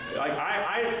 Like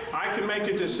I can make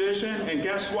a decision, and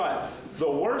guess what?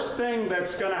 The worst thing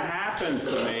that's going to happen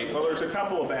to me, well, there's a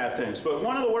couple of bad things, but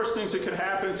one of the worst things that could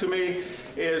happen to me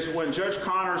is when Judge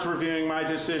Connor's reviewing my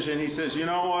decision, he says, you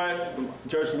know what,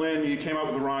 Judge Lynn, you came up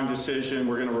with the wrong decision,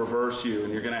 we're going to reverse you,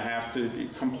 and you're going to have to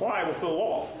comply with the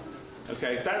law.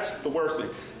 Okay, that's the worst thing.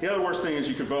 The other worst thing is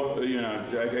you could vote, you know,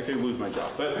 I could lose my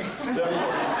job. But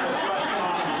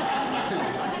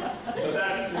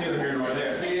that's neither here nor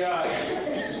there.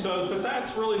 But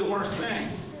that's really the worst thing.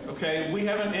 Okay, we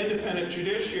have an independent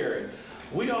judiciary.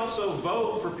 We also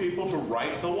vote for people to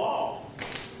write the law.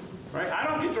 Right? I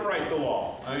don't get to write the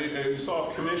law. You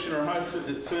saw Commissioner Hudson,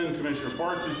 Commissioner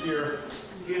Parts is here.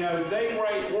 You know, they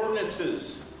write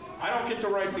ordinances. I don't get to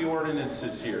write the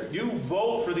ordinances here. You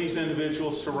vote for these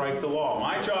individuals to write the law.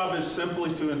 My job is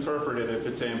simply to interpret it if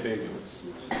it's ambiguous.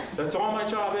 That's all my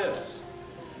job is.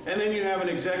 And then you have an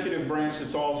executive branch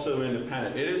that's also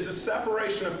independent. It is the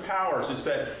separation of powers. It's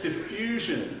that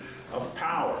diffusion of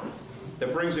power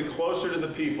that brings it closer to the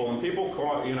people. And people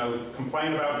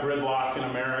complain about gridlock in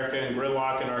America and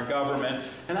gridlock in our government.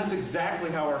 And that's exactly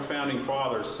how our founding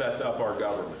fathers set up our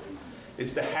government.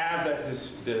 Is to have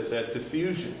that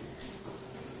diffusion.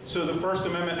 So the First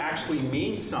Amendment actually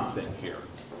means something here.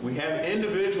 We have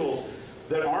individuals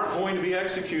that aren't going to be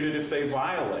executed if they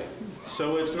violate.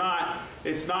 So it's not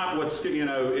what's, you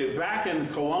know, back in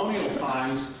colonial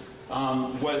times,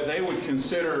 what they would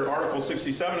consider Article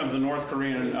 67 of the North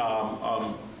Korean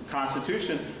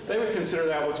Constitution, they would consider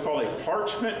that what's called a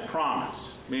parchment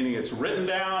promise, meaning it's written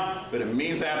down, but it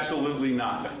means absolutely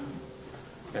nothing.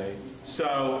 Okay.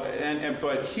 So,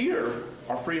 but here,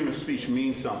 our freedom of speech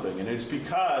means something, and it's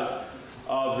because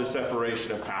of the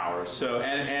separation of powers. So,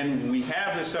 and we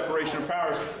have this separation of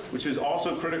powers, which is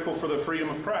also critical for the freedom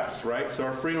of press, right? So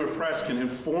our freedom of press can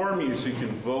inform you so you can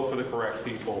vote for the correct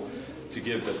people to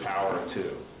give the power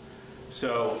to.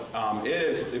 So it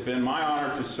has been my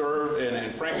honor to serve,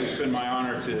 and frankly, it's been my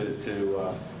honor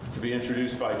to be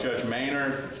introduced by Judge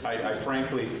Maynard. I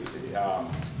frankly,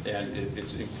 and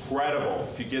it's incredible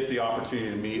if you get the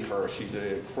opportunity to meet her. She's an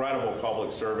incredible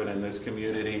public servant in this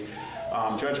community.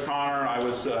 Judge Connor, I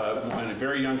was a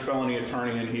very young felony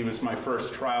attorney, and he was my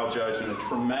first trial judge, and a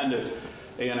tremendous,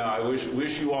 you know, I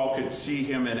wish you all could see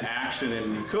him in action,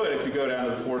 and you could if you go down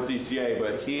to the 4th DCA,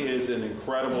 but he is an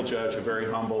incredible judge, a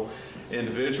very humble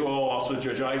individual. Also,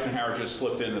 Judge Eisenhower just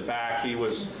slipped in the back. He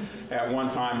was at one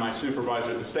time my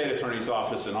supervisor at the state attorney's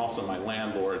office and also my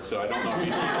landlord, so I don't know if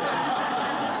he's here.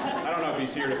 I don't know if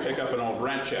he's here to pick up an old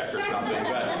rent check or something,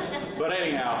 but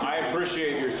anyhow, I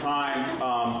appreciate your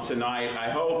time tonight. I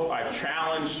hope I've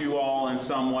challenged you all in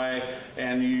some way,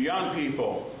 and you young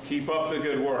people, keep up the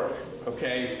good work,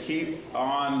 okay? Keep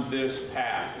on this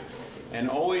path. And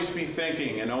always be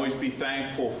thinking and always be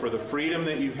thankful for the freedom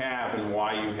that you have and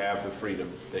why you have the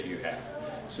freedom that you have.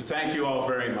 So thank you all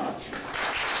very much.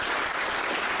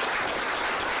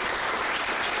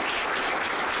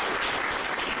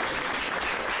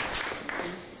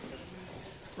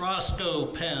 Roscoe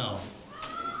Pound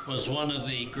was one of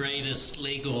the greatest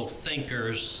legal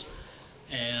thinkers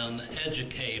and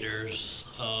educators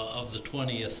of the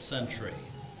 20th century.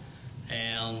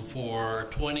 And for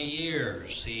 20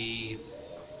 years, he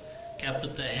kept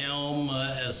at the helm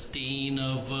as Dean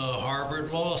of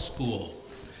Harvard Law School.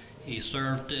 He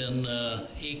served in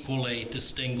equally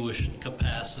distinguished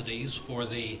capacities for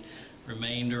the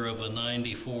remainder of a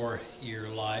 94-year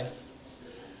life.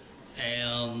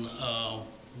 And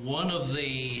one of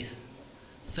the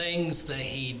things that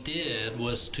he did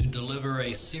was to deliver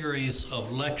a series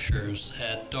of lectures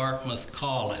at Dartmouth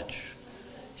College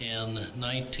in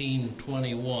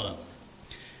 1921.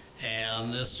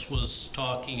 And this was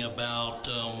talking about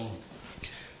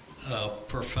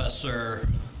Professor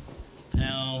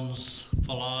Pound's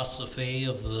philosophy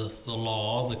of the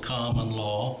law, the common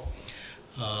law.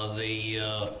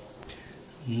 The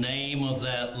name of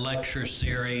that lecture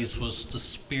series was The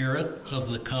Spirit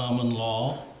of the Common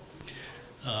Law.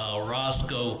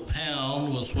 Roscoe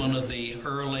Pound was one of the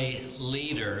early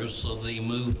leaders of the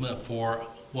movement for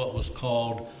what was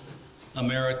called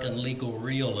American legal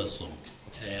realism.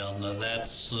 And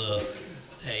that's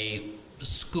a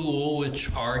school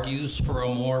which argues for a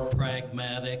more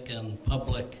pragmatic and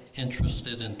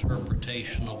public-interested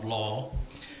interpretation of law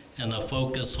and a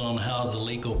focus on how the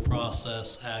legal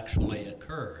process actually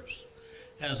occurs,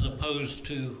 as opposed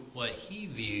to what he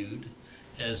viewed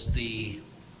as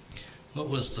what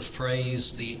was the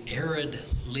phrase, the arid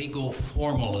legal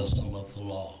formalism of the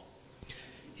law.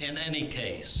 In any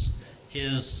case,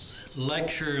 his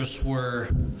lectures were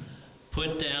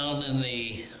put down in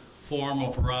the form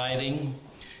of writing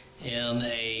in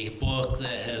a book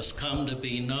that has come to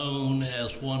be known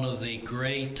as one of the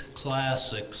great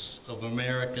classics of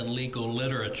American legal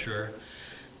literature.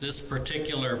 This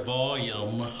particular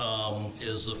volume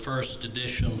is the first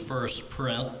edition, first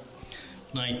print,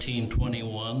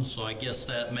 1921, so I guess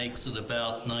that makes it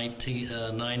about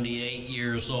 98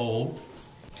 years old.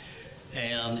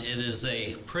 And it is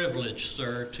a privilege,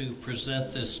 sir, to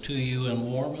present this to you in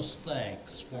warmest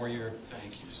thanks for your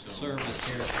service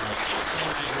here.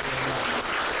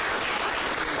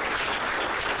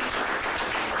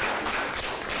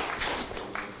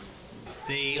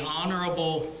 The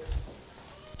Honorable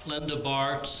Linda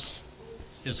Bartz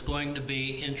is going to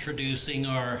be introducing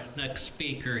our next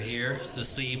speaker here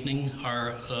this evening,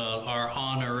 our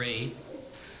honoree,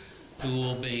 who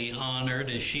will be honored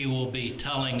as she will be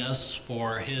telling us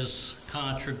for his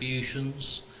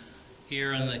contributions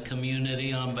here in the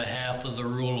community on behalf of the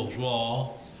rule of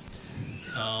law.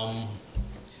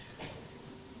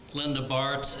 Linda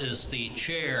Bartz is the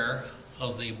chair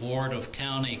of the Board of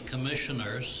County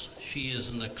Commissioners. She is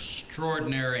an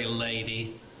extraordinary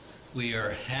lady. We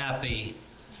are happy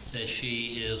that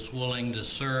she is willing to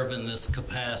serve in this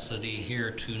capacity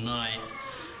here tonight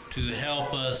to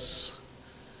help us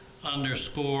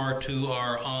underscore to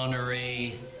our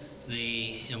honoree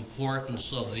the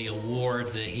importance of the award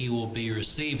that he will be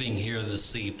receiving here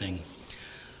this evening.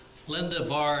 Linda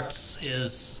Bartz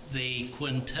is the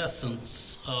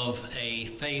quintessence of a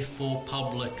faithful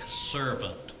public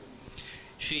servant.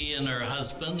 She and her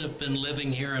husband have been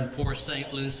living here in Port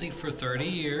St. Lucie for 30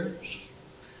 years.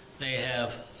 They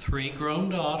have 3 grown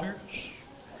daughters.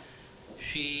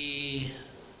 She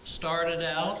started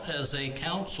out as a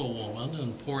councilwoman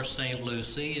in Port St.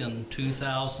 Lucie in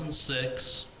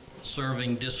 2006,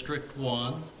 serving District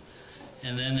 1.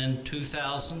 And then in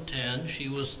 2010, she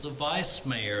was the vice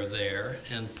mayor there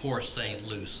in Port St.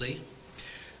 Lucie.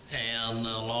 And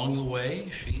along the way,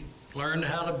 she learned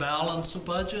how to balance a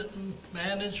budget and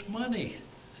manage money.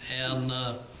 And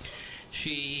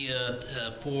she,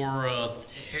 for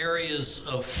areas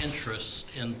of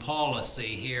interest in policy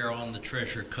here on the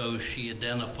Treasure Coast, she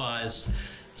identifies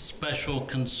special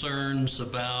concerns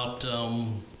about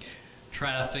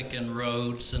traffic and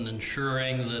roads and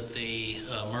ensuring that the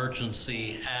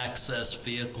emergency access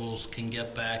vehicles can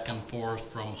get back and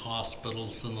forth from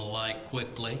hospitals and the like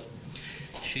quickly.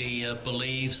 She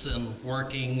believes in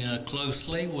working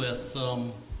closely with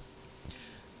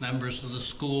members of the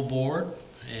school board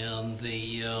and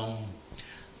the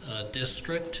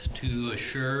district to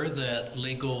assure that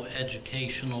legal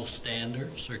educational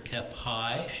standards are kept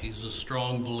high. She's a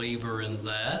strong believer in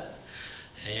that.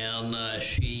 And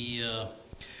she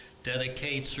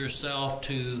dedicates herself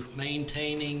to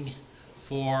maintaining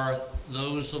for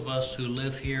those of us who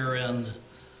live here in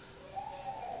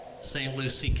St.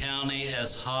 Lucie County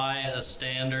as high a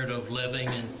standard of living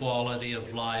and quality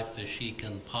of life as she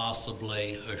can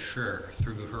possibly assure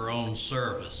through her own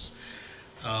service.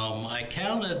 I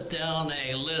counted down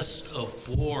a list of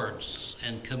boards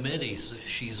and committees that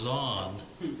she's on.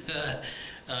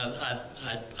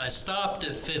 I stopped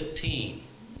at 15.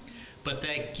 But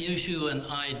that gives you an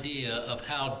idea of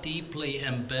how deeply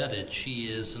embedded she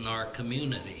is in our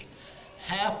community.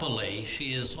 Happily,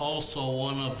 she is also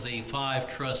one of the 5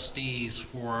 trustees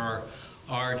for our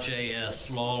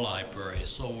RJS Law Library,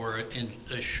 so we're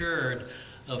assured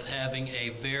of having a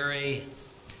very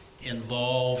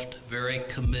involved, very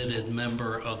committed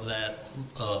member of that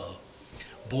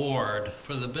board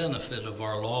for the benefit of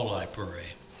our law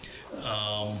library.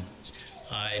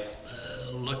 I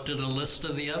looked at a list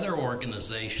of the other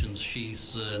organizations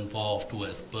she's involved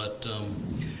with, but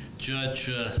Judge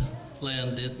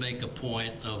Lynn did make a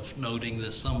point of noting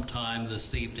that sometime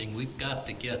this evening we've got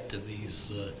to get to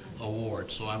these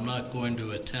awards, so I'm not going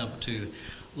to attempt to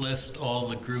list all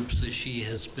the groups that she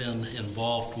has been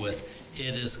involved with.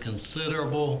 It is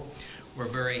considerable. We're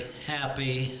very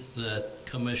happy that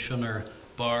Commissioner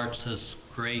Bartz has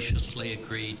graciously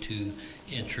agreed to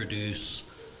introduce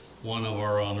one of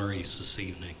our honorees this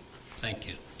evening. Thank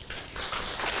you.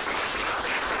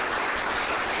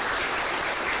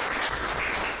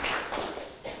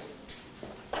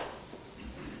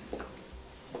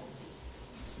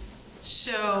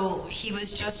 So he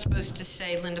was just supposed to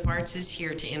say Linda Bartz is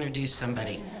here to introduce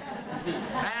somebody.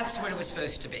 That's what it was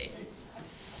supposed to be.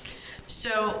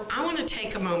 So I want to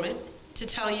take a moment to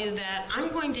tell you that I'm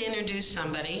going to introduce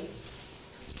somebody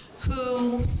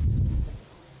who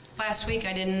last week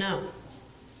I didn't know.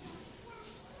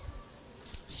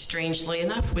 Strangely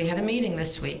enough, we had a meeting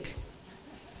this week.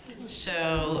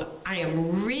 So I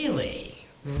am really,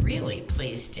 really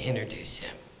pleased to introduce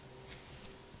him.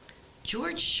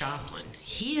 George Shoplin.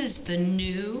 He is the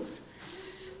new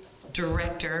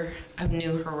director of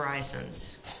New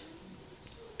Horizons.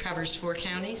 Covers 4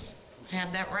 counties. I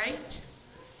have that right?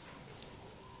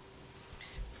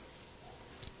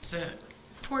 It's a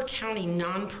 4-county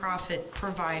nonprofit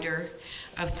provider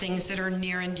of things that are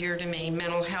near and dear to me: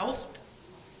 mental health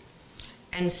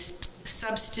and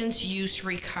substance use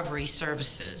recovery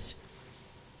services.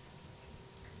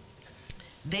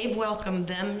 They've welcomed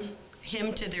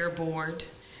him to their board.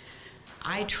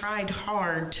 I tried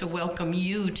hard to welcome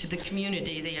you to the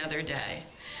community the other day.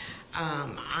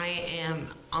 I am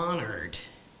honored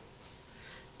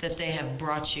that they have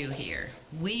brought you here.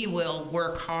 We will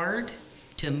work hard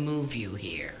to move you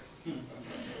here.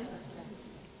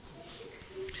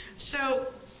 So,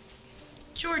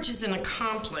 George is an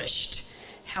accomplished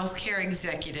healthcare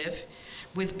executive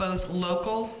with both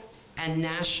local and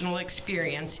national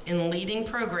experience in leading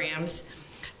programs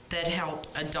that help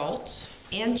adults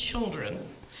and children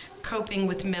coping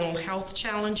with mental health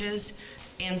challenges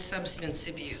and substance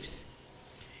abuse.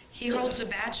 He holds a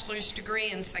bachelor's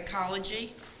degree in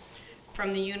psychology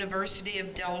from the University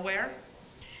of Delaware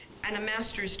and a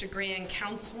master's degree in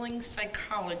counseling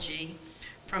psychology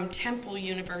from Temple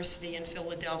University in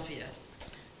Philadelphia.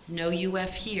 No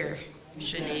UF here,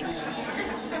 Shanique.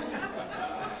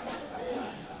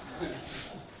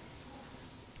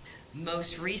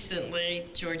 Most recently,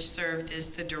 George served as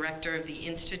the director of the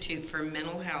Institute for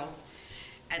Mental Health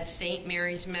at St.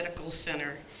 Mary's Medical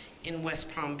Center in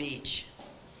West Palm Beach.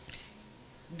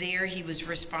 There, he was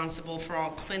responsible for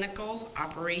all clinical,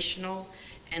 operational,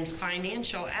 and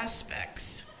financial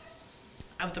aspects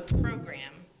of the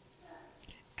program,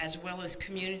 as well as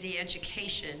community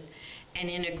education and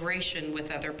integration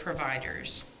with other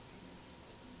providers.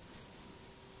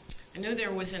 I know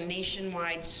there was a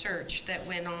nationwide search that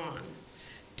went on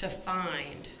to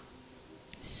find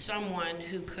someone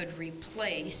who could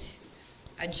replace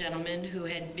a gentleman who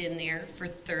had been there for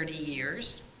 30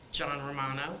 years, John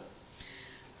Romano.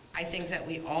 I think that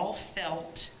we all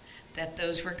felt that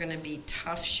those were going to be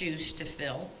tough shoes to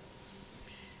fill.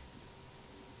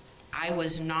 I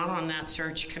was not on that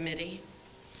search committee,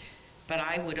 but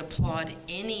I would applaud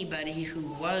anybody who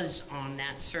was on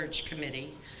that search committee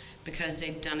because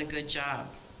they've done a good job.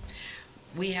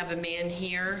 We have a man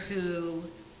here who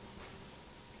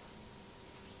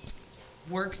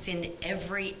works in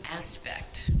every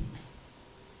aspect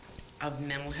of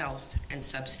mental health and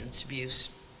substance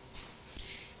abuse.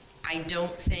 I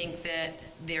don't think that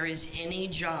there is any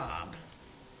job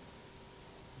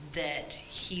that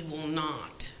he will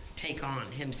not take on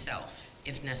himself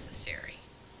if necessary.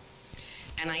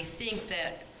 And I think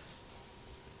that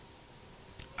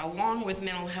along with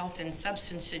mental health and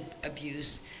substance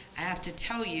abuse, I have to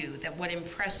tell you that what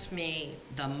impressed me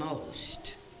the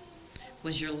most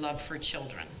was your love for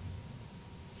children.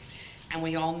 And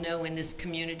we all know in this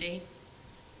community,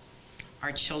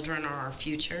 our children are our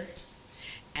future,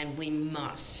 and we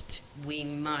must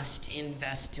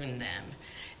invest in them.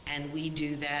 And we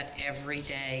do that every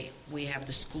day. We have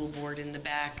the school board in the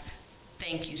back.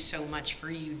 Thank you so much for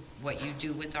what you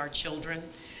do with our children.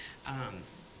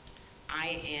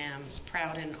 I am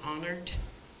proud and honored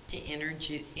to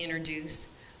introduce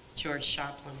George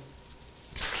Shoplin.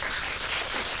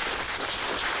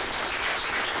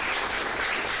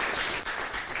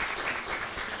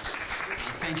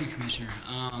 Thank you, Commissioner.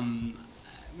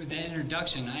 With that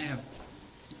introduction, I have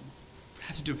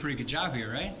to do a pretty good job here,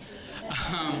 right?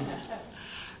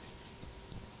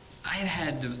 I've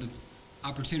had the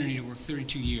opportunity to work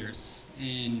 32 years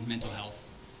in mental health.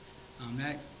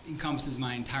 That encompasses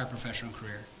my entire professional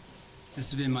career. This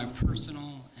has been my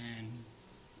personal and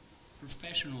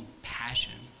professional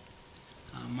passion.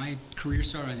 My career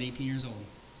started when I was 18 years old.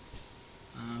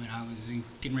 And I was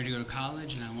getting ready to go to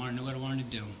college, and I wanted to know what I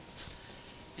wanted to do.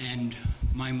 And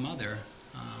my mother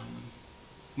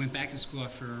went back to school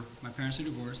after my parents were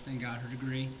divorced and got her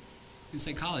degree in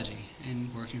psychology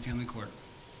and worked in family court.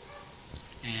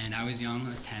 And I was young, I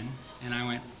was 10, and I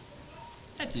went,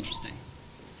 that's interesting.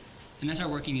 And I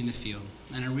started working in the field,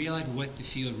 and I realized what the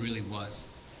field really was.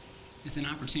 It's an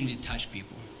opportunity to touch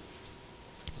people.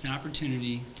 It's an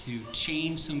opportunity to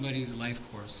change somebody's life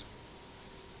course.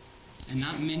 And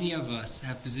not many of us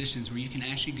have positions where you can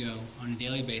actually go on a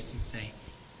daily basis and say,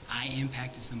 I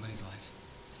impacted somebody's life.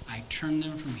 I turned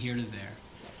them from here to there.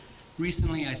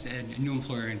 Recently, I said a new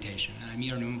employee orientation, and I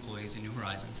meet our new employees at New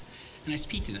Horizons, and I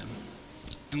speak to them.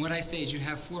 And what I say is you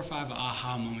have 4 or 5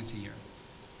 aha moments a year.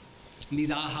 And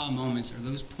these aha moments are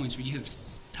those points where you have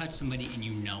touched somebody and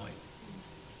you know it.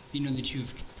 You know that you've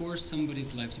forced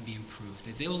somebody's life to be improved,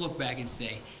 that they will look back and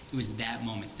say, it was that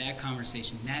moment, that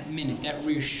conversation, that minute, that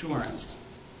reassurance,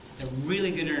 that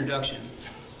really good introduction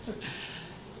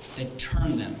that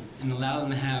turned them and allowed them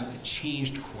to have a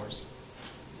changed course.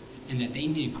 And that they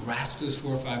need to grasp those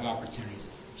 4 or 5 opportunities,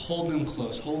 hold them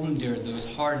close, hold them dear,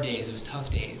 those hard days, those tough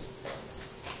days,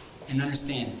 and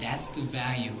understand that's the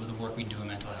value of the work we do in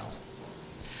mental health.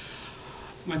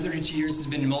 My 32 years has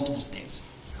been in multiple states.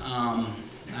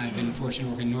 I've been fortunate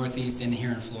to work in Northeast and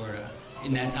here in Florida.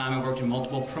 In that time, I've worked in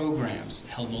multiple programs,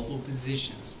 held multiple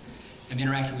positions. I've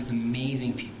interacted with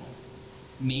amazing people,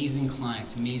 amazing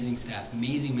clients, amazing staff,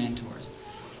 amazing mentors.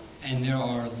 And there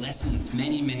are lessons,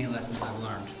 many, many lessons I've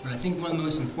learned. But I think one of the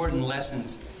most important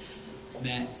lessons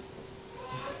that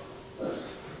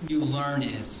you learn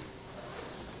is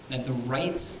that the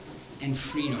rights and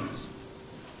freedoms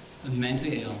of the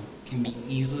mentally ill can be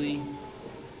easily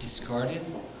discarded,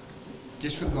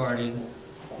 disregarded,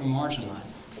 or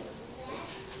marginalized.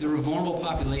 They're a vulnerable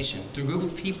population. They're a group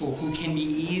of people who can be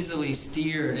easily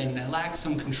steered and lack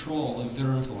some control of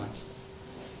their influence.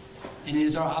 And it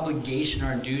is our obligation,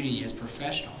 our duty as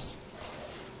professionals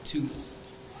to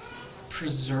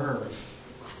preserve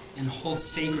and hold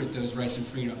sacred those rights and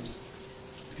freedoms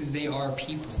because they are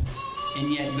people.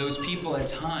 And yet those people at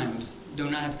times do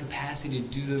not have the capacity to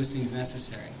do those things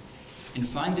necessary. And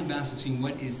find the balance between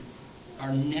what is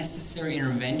our necessary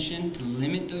intervention to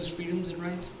limit those freedoms and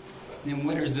rights, and then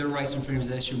what is their rights and freedoms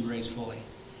that they should embrace fully.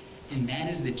 And that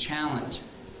is the challenge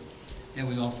that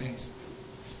we all face.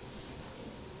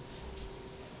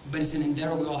 But it's an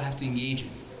endeavor we all have to engage in.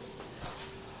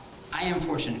 I am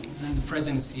fortunate because I'm the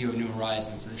president and CEO of New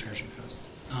Horizons of the Treasure Coast.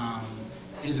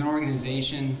 It is an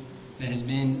organization that has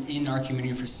been in our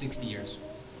community for 60 years.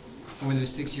 Over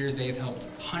those 6 years, they have helped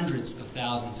hundreds of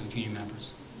thousands of community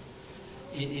members.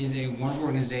 It is a wonderful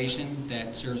organization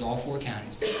that serves all 4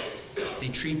 counties. They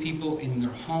treat people in their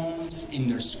homes, in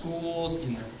their schools,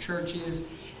 in their churches,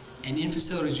 and in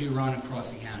facilities we run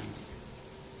across the county.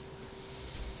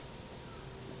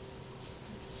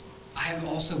 I am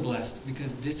also blessed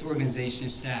because this organization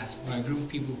is staffed by a group of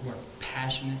people who are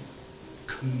passionate,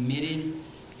 committed,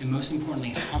 and most importantly,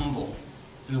 humble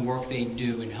in the work they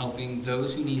do in helping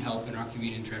those who need help in our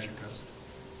community in Treasure Coast.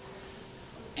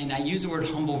 And I use the word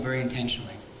humble very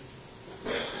intentionally.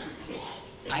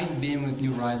 I've been with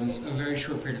New Horizons a very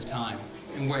short period of time,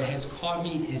 and what has caught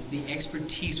me is the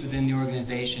expertise within the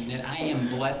organization that I am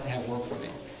blessed to have work for me.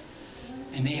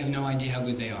 And they have no idea how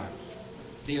good they are.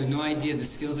 They have no idea the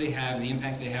skills they have, the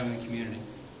impact they have in the community.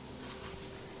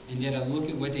 And yet I look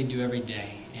at what they do every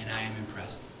day, and I am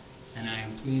impressed. And I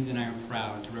am pleased and I am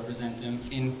proud to represent them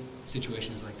in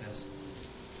situations like this.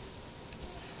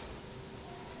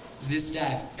 This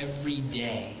staff every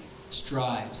day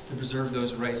strives to preserve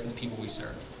those rights of the people we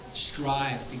serve,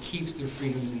 strives to keep their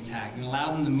freedoms intact and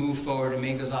allow them to move forward and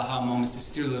make those aha moments to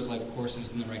steer those life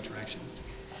courses in the right direction.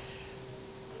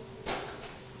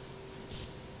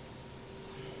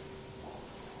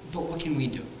 But what can we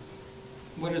do?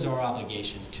 What is our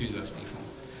obligation to those people?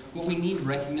 What we need to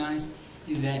recognize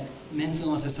is that mental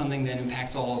illness is something that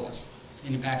impacts all of us.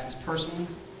 It impacts us personally,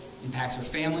 impacts our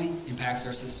family, impacts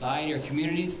our society, our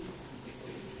communities.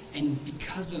 And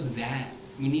because of that,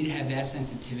 we need to have that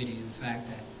sensitivity to the fact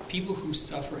that people who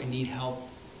suffer and need help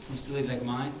from facilities like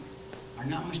mine are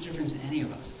not much different than any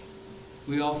of us.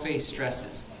 We all face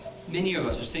stresses. Many of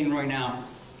us are sitting right now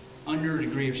under a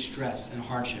degree of stress and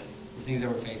hardship. the things that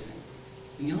we're facing.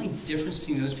 And the only difference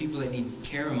between those people that need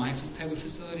care in my type of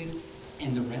facilities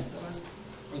and the rest of us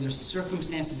are the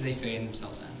circumstances they find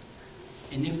themselves in.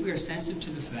 And if we are sensitive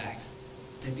to the fact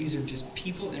that these are just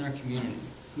people in our community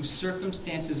whose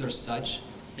circumstances are such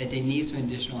that they need some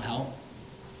additional help,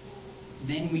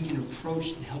 then we can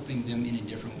approach helping them in a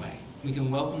different way. We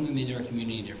can welcome them into our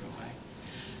community in a different way.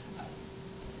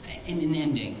 And in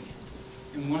ending,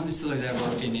 in one of the facilities I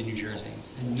worked in New Jersey,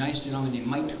 a nice gentleman named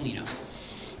Mike Tolino,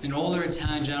 an older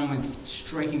Italian gentleman with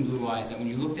striking blue eyes that when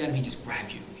you looked at him, he just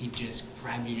grabbed you. He just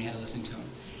grabbed you and you had to listen to him.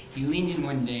 He leaned in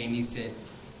one day and he said,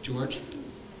 "George,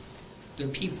 they're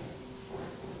people,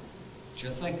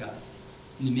 just like us.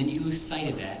 And the minute you lose sight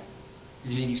of that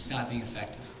is the minute you stop being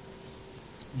effective.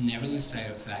 Never lose sight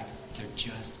of the fact that they're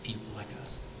just people like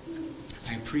us."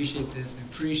 I appreciate this. I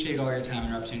appreciate all your time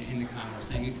and opportunity in the Congress.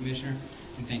 Thank you, Commissioner,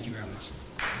 and thank you very much.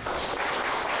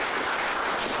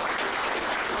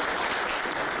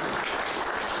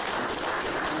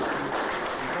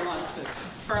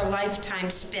 For a lifetime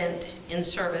spent in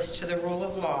service to the rule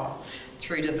of law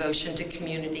through devotion to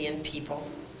community and people,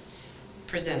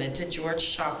 presented to George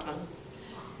Shopland,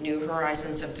 New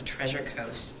Horizons of the Treasure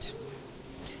Coast.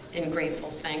 In grateful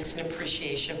thanks and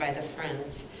appreciation by the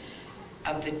Friends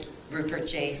of the Rupert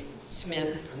J.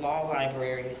 Smith Law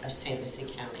Library of St. Lucie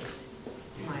County.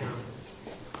 It's my honor.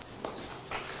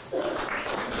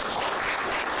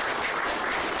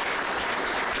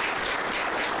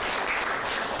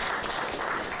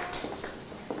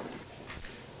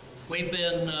 We've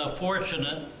been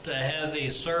fortunate to have the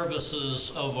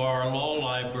services of our law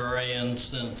librarian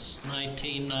since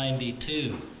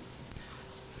 1992.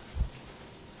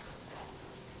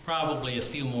 Probably a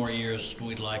few more years than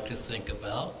we'd like to think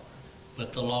about,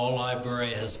 but the law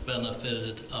library has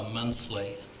benefited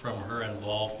immensely from her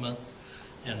involvement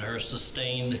and her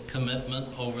sustained commitment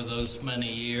over those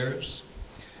many years.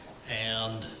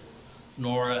 And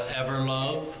Nora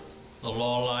Everlove, the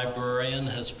law librarian,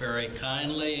 has very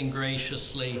kindly and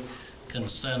graciously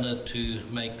consented to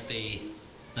make the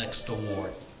next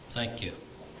award. Thank you.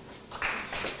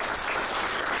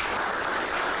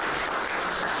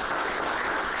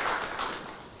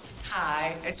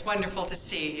 Hi, it's wonderful to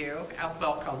see you.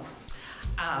 Welcome.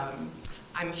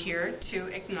 I'm here to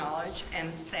acknowledge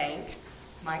and thank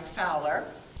Mike Fowler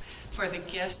for the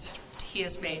gifts he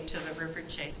has made to the Rupert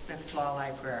J. Smith Law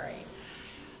Library.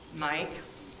 Mike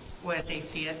was a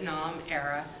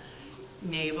Vietnam-era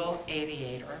naval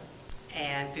aviator,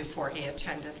 and before he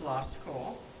attended law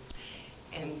school,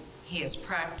 and he has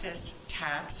practiced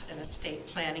tax and estate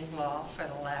planning law for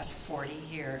the last 40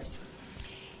 years.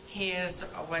 He is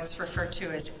what's referred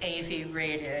to as AV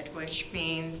rated, which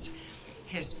means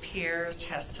his peers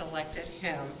has selected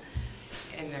him,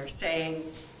 and they're saying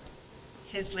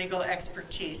his legal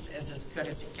expertise is as good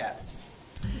as it gets.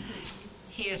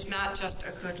 He is not just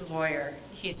a good lawyer,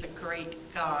 he's a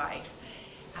great guy.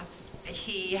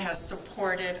 He has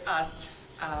supported us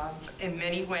in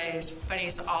many ways, but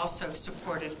he's also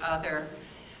supported other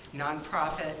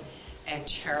nonprofit and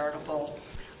charitable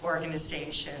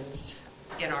organizations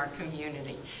in our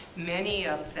community. Many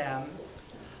of them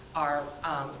are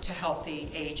to help the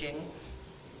aging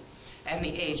and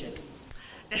the aged.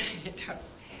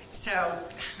 So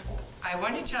I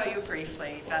want to tell you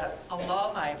briefly that a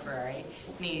law library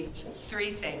needs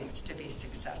 3 things to be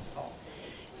successful.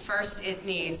 First, it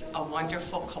needs a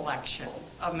wonderful collection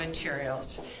of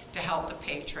materials to help the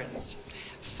patrons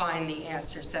find the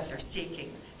answers that they're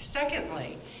seeking.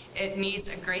 Secondly, it needs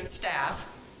a great staff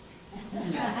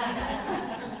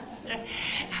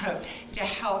to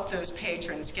help those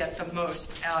patrons get the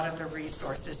most out of the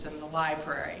resources in the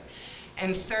library.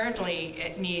 And thirdly,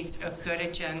 it needs a good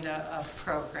agenda of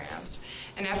programs.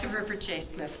 And at the Rupert J.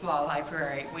 Smith Law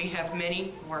Library, we have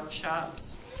many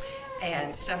workshops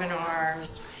and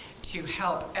seminars to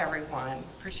help everyone,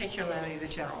 particularly the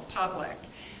general public.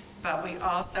 But we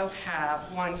also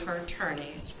have one for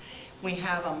attorneys. We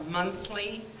have a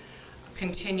monthly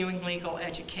continuing legal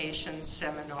education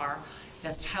seminar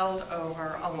that's held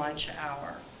over a lunch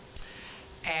hour.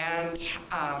 And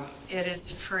it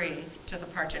is free to the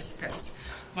participants.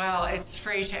 Well, it's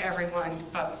free to everyone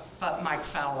but Mike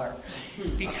Fowler,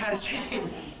 because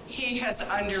he has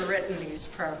underwritten these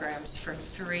programs for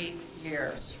 3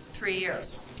 years. 3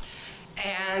 years.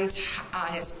 And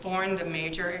has borne the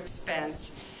major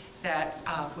expense that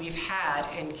we've had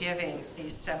in giving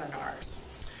these seminars.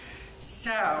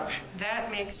 So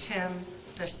that makes him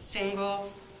the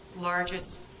single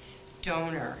largest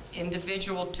donor,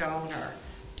 individual donor,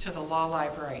 to the law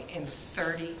library in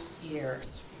 30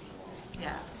 years.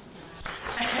 Yes.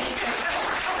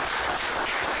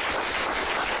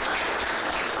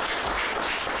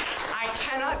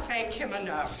 him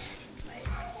enough.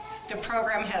 The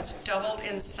program has doubled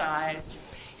in size,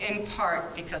 in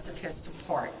part because of his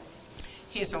support.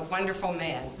 He's a wonderful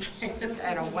man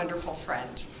and a wonderful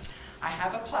friend. I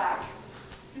have a plaque.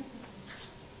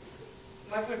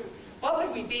 What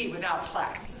would we be without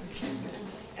plaques?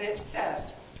 And it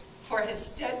says, for his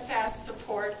steadfast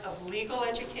support of legal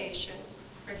education,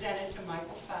 presented to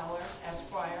Michael Fowler,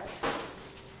 Esquire,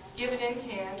 given in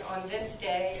hand on this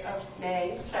day of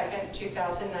May 2nd,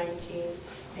 2019,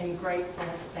 in grateful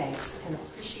thanks and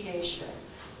appreciation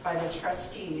by the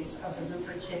trustees of the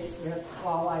Rupert J. Smith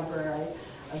Law Library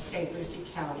of St. Lucie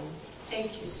County.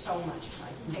 Thank you so much,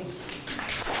 Mike. Thank you.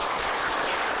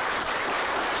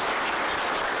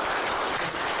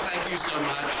 Thank you so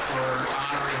much for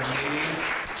honoring me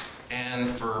and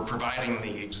for providing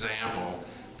the example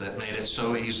that made it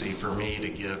so easy for me to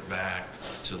give back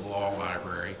to the law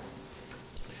library.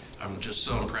 I'm just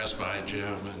so impressed by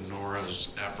Jim and Nora's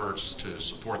efforts to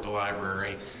support the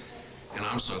library, and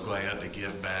I'm so glad to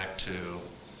give back to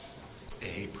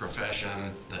a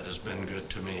profession that has been good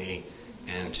to me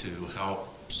and to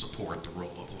help support the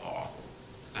rule of law.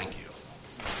 Thank you.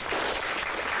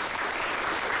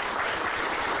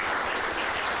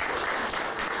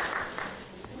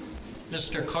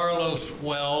 Mr. Carlos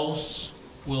Wells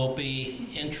will be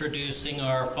introducing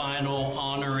our final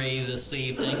honoree this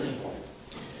evening.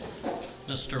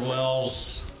 Mr.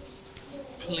 Wells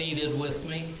pleaded with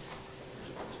me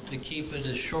to keep it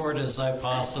as short as I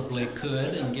possibly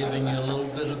could in giving you a little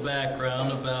bit of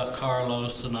background about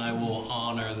Carlos, and I will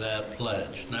honor that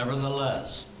pledge.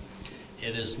 Nevertheless,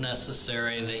 it is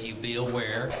necessary that you be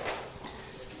aware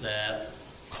that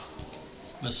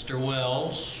Mr.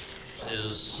 Wells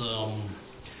is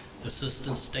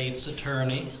Assistant State's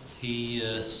Attorney. He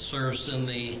serves in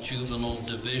the juvenile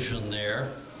division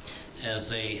there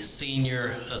as a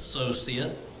senior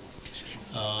associate.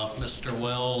 Mr.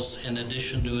 Wells, in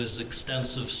addition to his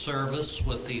extensive service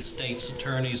with the State's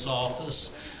Attorney's Office,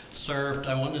 served,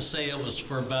 I want to say it was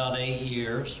for about 8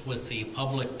 years, with the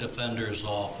Public Defender's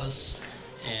Office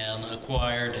and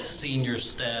acquired senior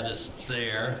status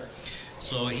there.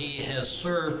 So he has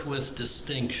served with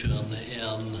distinction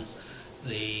in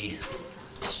the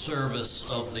service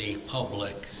of the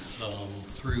public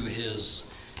through his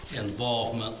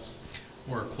involvement.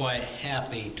 We're quite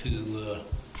happy to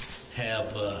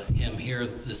have him here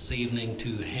this evening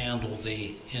to handle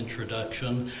the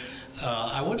introduction.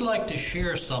 I would like to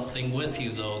share something with you,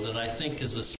 though, that I think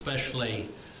is especially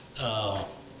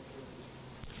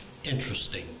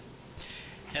interesting.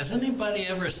 Has anybody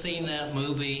ever seen that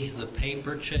movie, The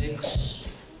Paper Chase?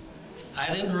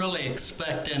 I didn't really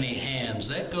expect any hands.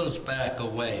 That goes back a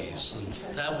ways, and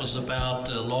that was about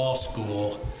law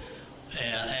school,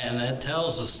 and it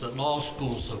tells us that law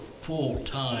school's a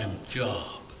full-time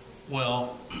job.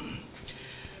 Well,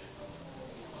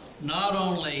 not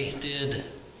only did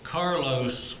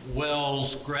Carlos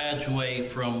Wells graduate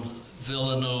from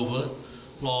Villanova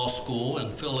Law School in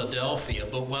Philadelphia,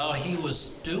 but while he was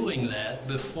doing that,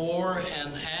 before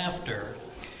and after,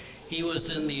 he was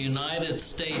in the United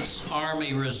States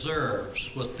Army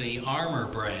Reserves with the Armor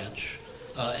Branch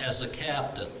as a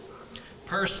captain.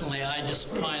 Personally, I just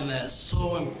find that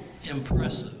so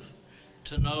impressive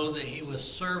to know that he was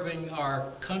serving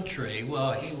our country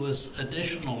while he was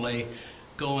additionally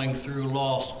going through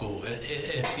law school.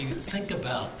 If you think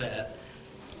about that,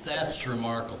 that's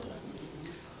remarkable.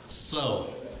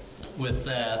 So, with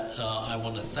that, I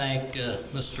want to thank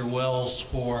Mr. Wells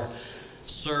for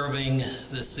serving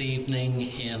this evening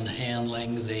in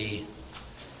handling the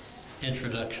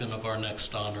introduction of our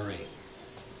next honoree.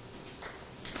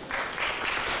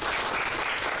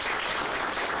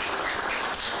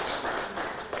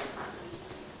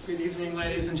 Good evening,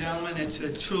 ladies and gentlemen. It's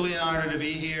truly an honor to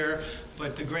be here,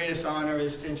 but the greatest honor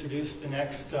is to introduce the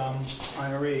next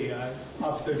honoree,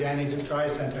 Officer Danny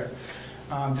Drycenter.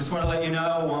 Just want to let you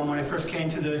know, when I first came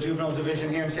to the juvenile division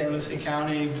here in St. Lucie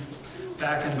County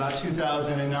back in about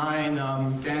 2009,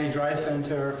 Danny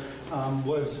Drycenter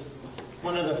was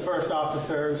one of the first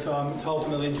officers to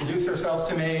ultimately introduce herself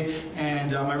to me,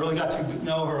 and I really got to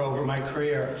know her over my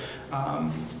career.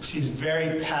 She's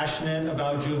very passionate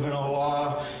about juvenile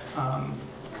law.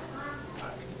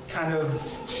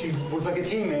 She was like a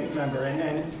team member,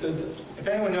 and if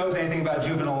anyone knows anything about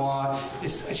juvenile law,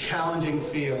 it's a challenging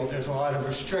field. There's a lot of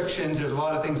restrictions, there's a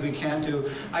lot of things we can't do.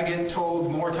 I get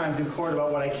told more times in court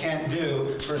about what I can't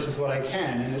do versus what I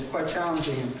can, and it's quite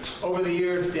challenging. And over the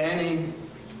years, Danny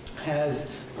has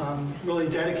really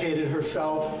dedicated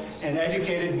herself and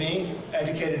educated me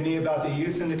about the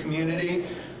youth in the community,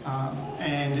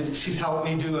 and she's helped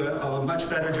me do a much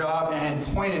better job and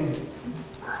pointed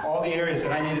all the areas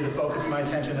that I needed to focus my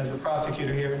attention as a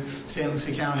prosecutor here in St.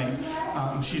 Lucie County.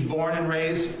 She's born and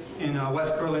raised in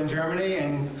West Berlin, Germany,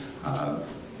 and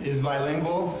is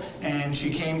bilingual, and she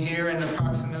came here in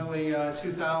approximately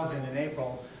 2000 in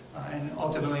April, and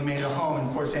ultimately made a home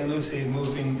in Port St. Lucie,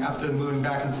 after moving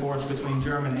back and forth between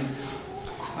Germany.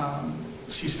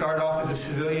 She started off as a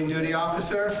civilian duty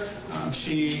officer.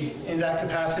 In that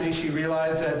capacity, she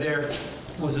realized that there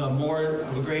was a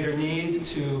greater need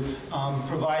to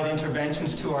provide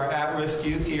interventions to our at-risk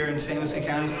youth here in St. Lucie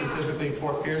County, specifically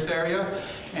Fort Pierce area.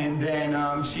 And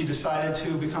then she decided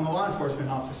to become a law enforcement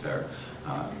officer.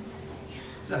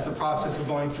 That's a process of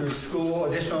going through school,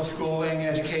 additional schooling,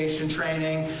 education,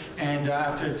 training, and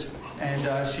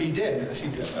she did. She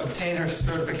obtained her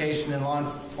certification in law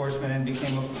enforcement and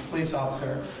became a police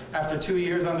officer. After 2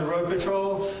 years on the road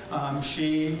patrol,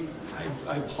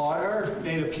 I applaud her,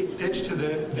 made a pitch to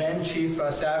the then Chief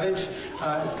Savage,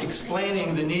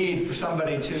 explaining the need for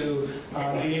somebody to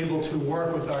be able to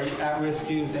work with our at-risk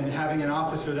youth and having an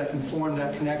officer that can form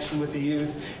that connection with the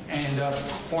youth and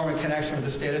form a connection with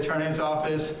the State Attorney's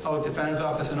Office, Public Defender's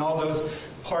Office, and all those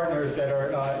partners that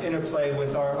are interplay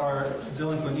with our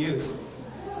delinquent youth.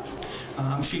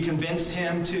 She convinced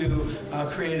him to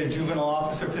create a juvenile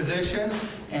officer position,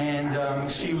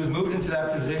 and she was moved into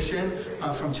that position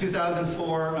from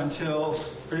 2004 until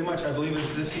pretty much, I believe it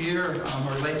was this year,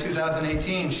 or late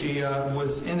 2018, she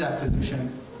was in that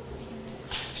position.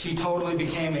 She totally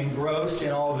became engrossed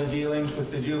in all the dealings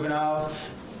with the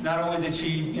juveniles. Not only did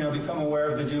she become aware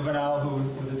of the juvenile who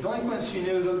were the delinquents, she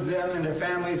knew them and their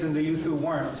families and the youth who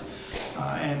weren't.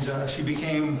 And she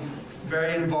became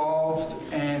very involved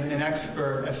and an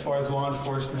expert as far as law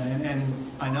enforcement. And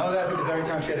I know that because every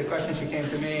time she had a question, she came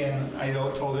to me and I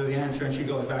told her the answer, and she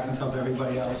goes back and tells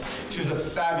everybody else. She was a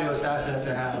fabulous asset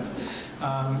to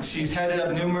have. She's headed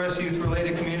up numerous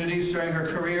youth-related communities during her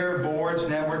career, boards,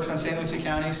 networks on St. Lucie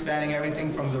County, spanning everything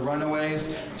from the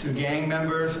runaways to gang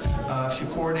members. She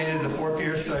coordinated the Fort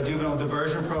Pierce Juvenile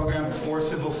Diversion Program before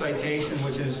civil citation,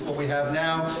 which is what we have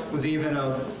now, was even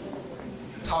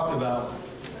talked about.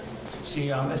 She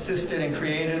assisted and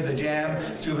created the JAM,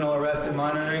 Juvenile Arrest and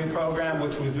Monitoring Program,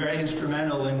 which was very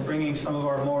instrumental in bringing some of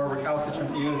our more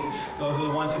recalcitrant youth, those are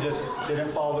the ones who just didn't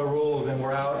follow the rules and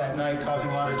were out at night causing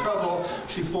a lot of trouble.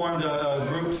 She formed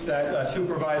groups that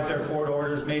supervised their court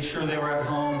orders, made sure they were at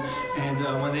home, and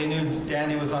when they knew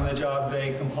Danny was on the job,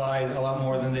 they complied a lot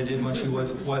more than they did when she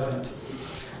wasn't.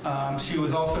 She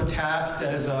was also tasked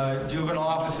as a juvenile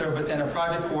officer, but then a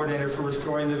project coordinator for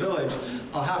Restoring the Village.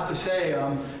 I'll have to say,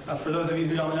 for those of you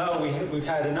who don't know, we've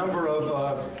had a number of,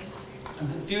 a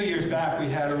few years back, we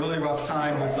had a really rough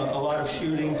time with a lot of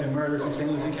shootings and murders in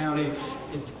St. Lucie County.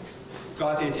 It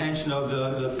got the attention of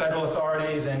the federal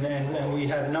authorities, and we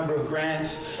had a number of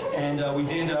grants, and we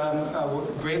did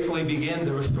gratefully begin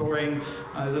the Restoring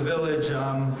the Village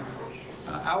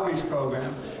outreach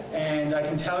program. And I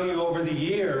can tell you over the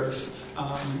years,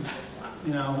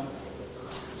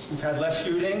 we've had less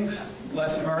shootings,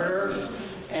 less murders,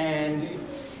 and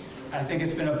I think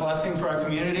it's been a blessing for our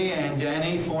community, and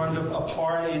Danny formed a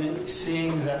part in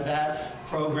seeing that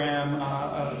program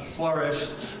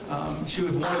flourished. She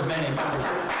was one of many members.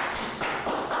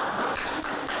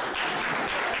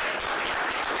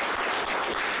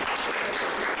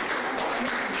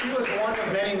 One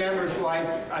of many members who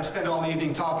I've spent all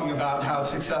evening talking about how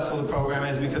successful the program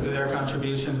is because of their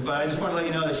contributions, but I just want to let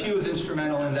you know that she was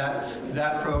instrumental in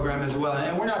that program as well.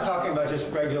 And we're not talking about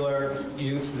just regular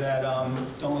youth that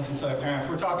don't listen to their parents.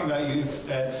 We're talking about youth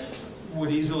that would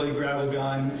easily grab a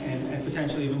gun and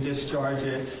potentially even discharge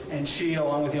it. And she,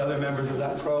 along with the other members of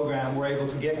that program, were able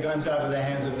to get guns out of the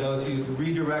hands of those youth,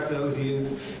 redirect those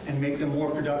youth, and make them more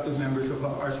productive members of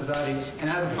our society. And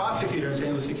as a prosecutor in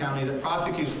St. Lucie County that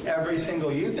prosecutes every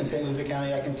single youth in St. Lucie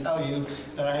County, I can tell you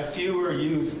that I have fewer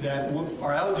youth that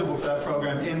are eligible for that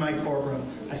program in my courtroom.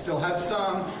 I still have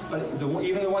some, but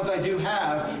even the ones I do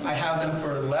have, I have them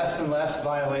for less and less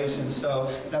violations. So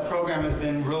that program has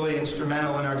been really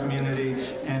instrumental in our community,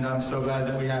 and I'm so glad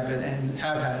that we have it and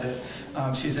have had it.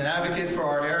 She's an advocate for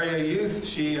our area youth.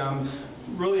 She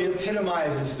really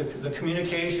epitomizes the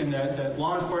communication that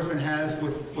law enforcement has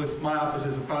with my office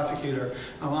as a prosecutor.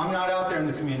 I'm not out there in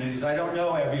the communities. I don't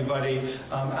know everybody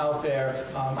out there.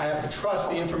 I have to trust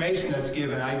the information that's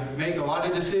given. I make a lot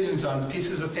of decisions on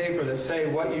pieces of paper that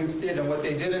say what youth did and what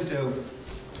they didn't do.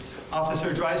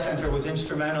 Officer Dreisenter was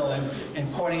instrumental in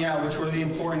pointing out which were the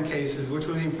important cases, which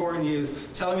were the important youth,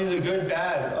 telling me the good,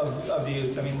 bad of the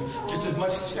youth. I mean, just as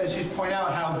much as she's pointed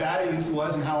out how bad a youth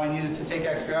was and how I needed to take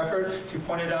extra effort, she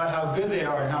pointed out how good they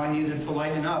are and how I needed to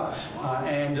lighten up.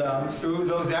 Through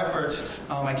those efforts,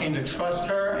 I came to trust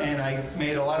her, and I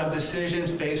made a lot of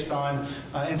decisions based on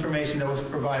information that was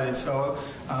provided. So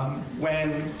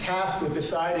when tasked with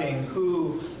deciding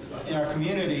who in our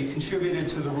community contributed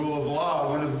to the rule of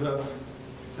law,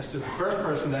 the first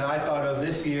person that I thought of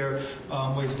this year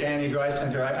was Danny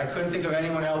Dreisenter. I couldn't think of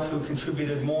anyone else who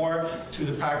contributed more to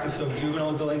the practice of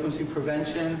juvenile delinquency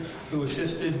prevention, who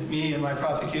assisted me in my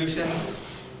prosecutions,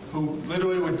 who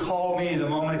literally would call me the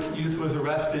moment a youth was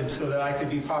arrested so that I could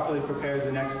be properly prepared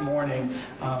the next morning.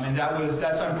 And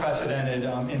that's unprecedented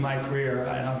in my career.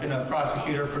 And I've been a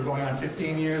prosecutor for going on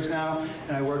 15 years now,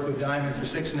 and I worked with Diamond for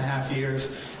 6.5 years.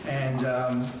 And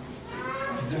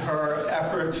her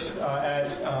efforts at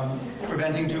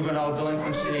preventing juvenile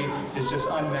delinquency is just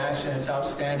unmatched, and it's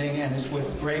outstanding. And it's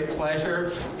with great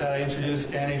pleasure that I introduce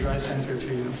Danny Dreisenter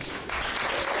to you.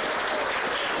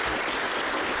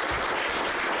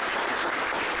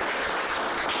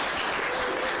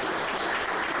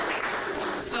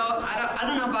 I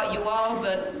don't know about you all,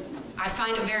 but I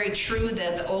find it very true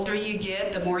that the older you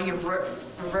get, the more you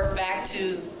revert back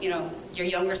to, your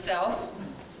younger self,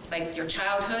 like your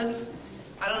childhood.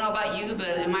 I don't know about you,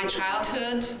 but in my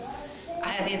childhood, I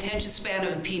had the attention span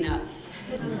of a peanut.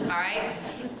 All right?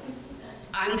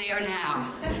 I'm there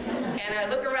now. And I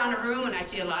look around the room and I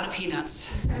see a lot of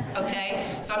peanuts. Okay?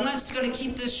 So I'm not just going to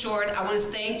keep this short. I want to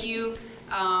thank you,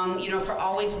 for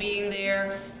always being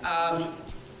there.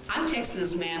 I'm texting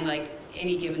this man like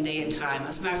any given day and time.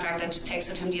 As a matter of fact, I just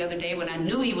texted him the other day when I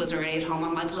knew he was already at home.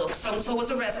 I'm like, look, so-and-so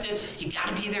was arrested. You got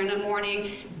to be there in the morning.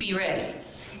 Be ready.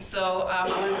 So I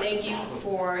want to thank you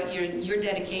for your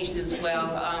dedication as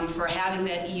well, for having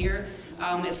that ear.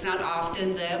 It's not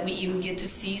often that we even get to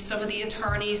see some of the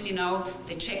attorneys,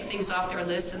 they check things off their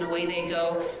list and away they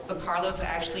go. But Carlos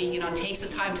actually, takes the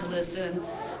time to listen,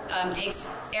 takes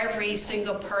every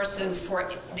single person for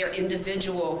their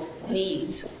individual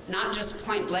needs, not just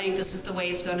point blank, this is the way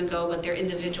it's going to go, but their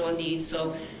individual needs.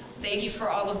 So thank you for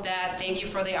all of that. Thank you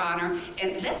for the honor.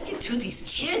 And let's get to these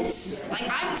kids. Like,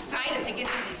 I'm excited to get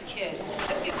to these kids.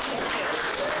 Let's get to the kids.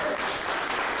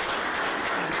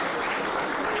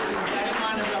 I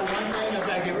remind about one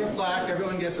thing. I give her a plaque.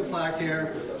 Everyone gets a plaque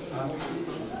here.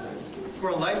 For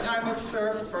a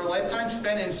lifetime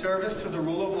spent in service to the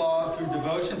rule of law through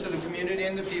devotion to the community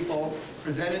and the people,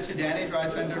 presented to Danny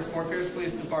Dreisenter, Fort Pierce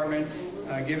Police Department,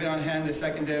 given on hand the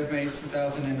 2nd day of May,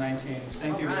 2019.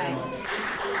 Thank you very much.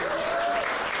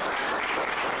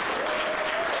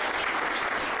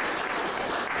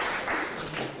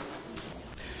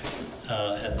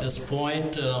 At this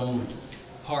point,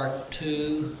 Part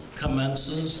 2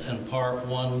 commences and Part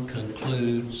 1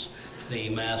 concludes. The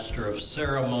Master of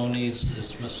Ceremonies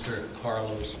is Mr.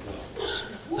 Carlos Wells.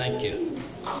 Thank you.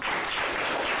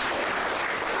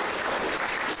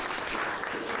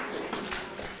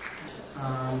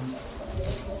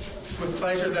 It's with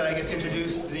pleasure that I get to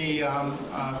introduce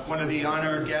one of the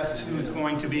honored guests who is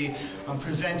going to be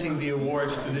presenting the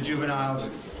awards to the juveniles.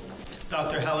 It's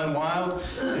Dr. Helen Wild,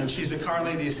 and she's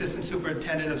currently the Assistant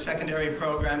Superintendent of Secondary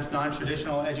Programs,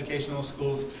 Non-Traditional Educational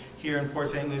Schools here in Port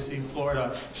St. Lucie,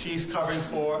 Florida. She's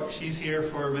here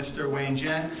for Mr. Wayne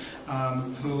Gent,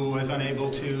 who was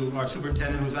our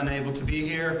superintendent who was unable to be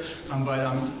here, but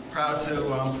I'm proud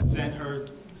to present her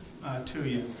to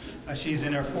you. She's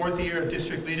in her 4th year of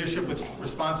district leadership with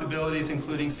responsibilities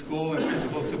including school and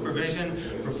principal supervision,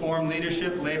 reform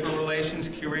leadership, labor relations,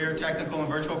 career, technical and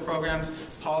virtual programs,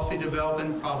 policy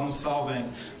development, problem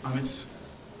solving. It's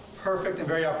perfect and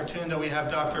very opportune that we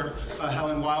have Dr.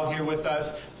 Helen Wild here with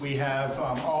us. We have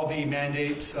all the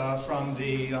mandates from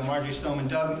the Marjorie Stoneman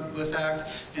Douglas Act,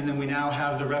 and then we now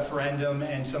have the referendum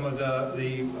and some of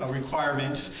the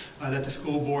requirements that the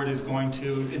school board is going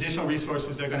to, additional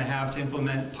resources they're going to have to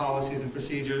implement policies and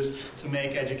procedures to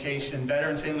make education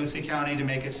better in St. Lucie County, to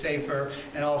make it safer,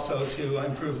 and also to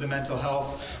improve the mental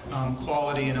health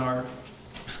quality in our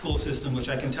school system, which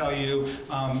I can tell you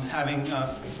having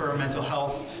for mental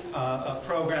health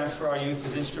programs for our youth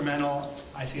is instrumental.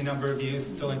 I see a number of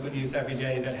youth, delinquent youth every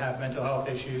day that have mental health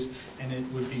issues, and it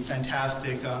would be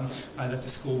fantastic that the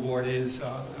school board is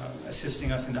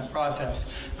assisting us in that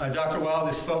process. Dr. Wild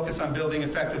is focused on building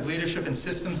effective leadership and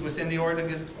systems within the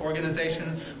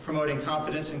organization, promoting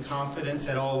competence and confidence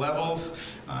at all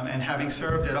levels, and having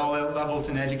served at all levels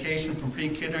in education from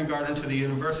pre-kindergarten to the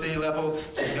university level.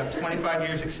 She's got 25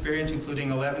 years experience,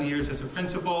 including 11 years as a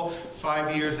principal,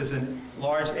 5 years as a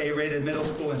large A-rated middle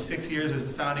school, and 6 years as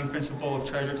the founding principal of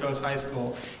Treasure Coast High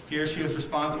School. Here she was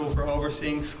responsible for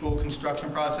overseeing school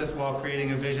construction process while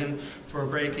creating a vision for a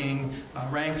breaking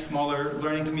rank, smaller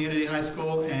learning community high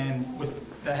school, and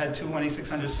that had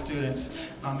 2,600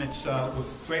 students. It's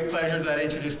with great pleasure that I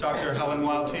introduce Dr. Helen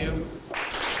Wild to you.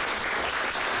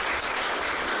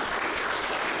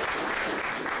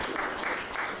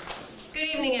 Good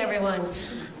evening, everyone.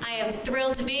 I am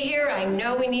thrilled to be here. I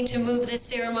know we need to move this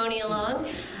ceremony along.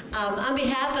 On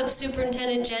behalf of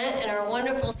Superintendent Gent and our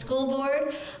wonderful school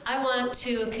board, I want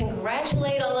to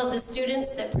congratulate all of the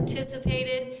students that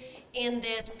participated in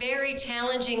this very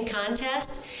challenging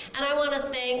contest. And I want to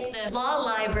thank the Law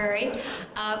Library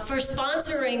for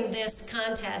sponsoring this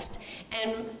contest.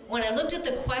 And when I looked at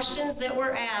the questions that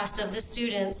were asked of the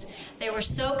students, they were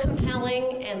so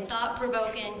compelling and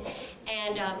thought-provoking,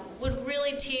 and would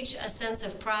really teach a sense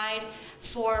of pride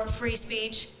for free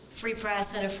speech, free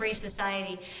press, and a free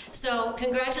society. So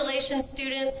congratulations,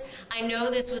 students. I know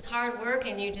this was hard work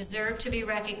and you deserve to be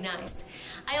recognized.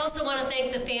 I also want to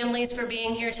thank the families for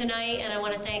being here tonight, and I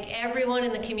want to thank everyone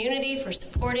in the community for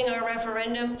supporting our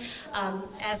referendum.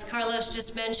 As Carlos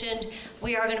just mentioned,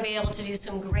 we are going to be able to do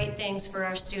some great things for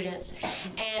our students.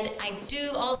 And I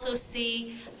do also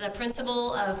see the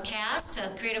principal of CAST,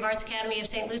 Creative Arts Academy of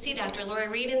St. Lucie, Dr. Lori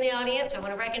Reed, in the audience. I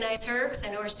want to recognize her because I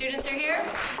know her students are here.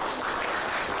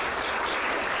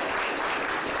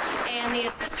 And the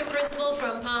assistant principal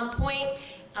from Palm Point,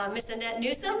 Miss Annette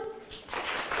Newsom,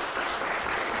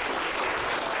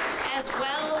 as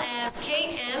well as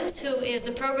Kate Ems, who is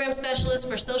the program specialist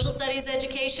for social studies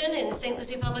education in St.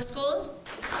 Lucie Public Schools,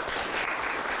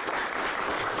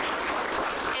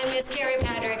 and Miss Carrie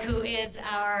Patrick, who is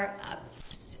our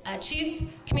Chief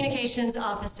Communications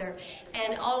Officer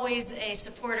and always a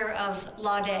supporter of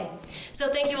Law Day. So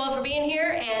thank you all for being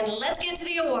here, and let's get to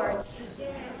the awards.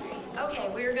 Okay,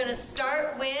 we're going to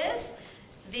start with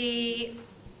the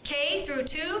K through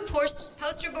 2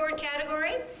 poster board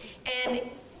category, and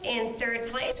in third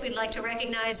place, we'd like to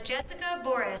recognize Jessica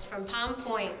Boris from Palm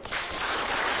Point.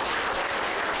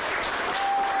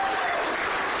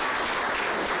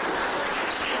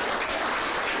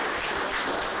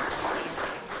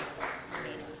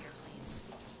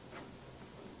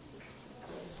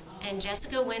 And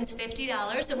Jessica wins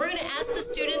 $50. And we're going to ask the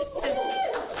students to,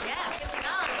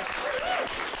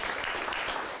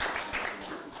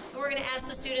 we're going to ask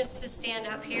the students to stand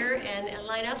up here and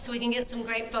line up so we can get some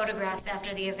great photographs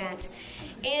after the event.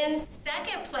 In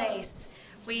second place,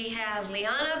 we have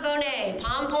Liana Bonet,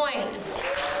 Palm Point.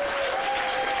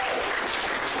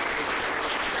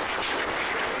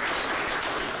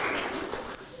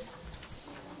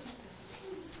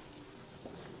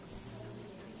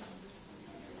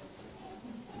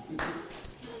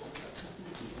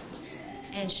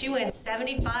 And she wins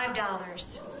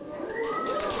 $75.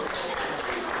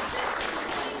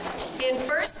 In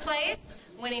first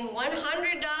place, winning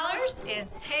 $100,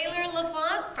 is Taylor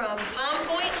LaPlante from Palm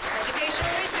Point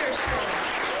Educational Research School.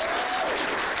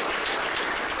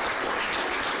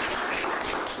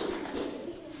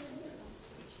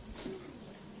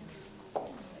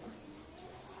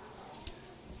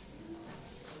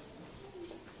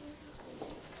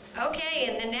 Okay,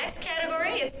 in the next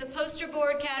category, it's the poster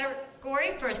board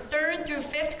category for 3rd through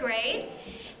 5th grade.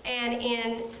 And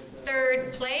in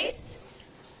third place,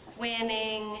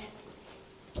 winning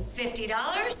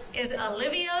 $50, is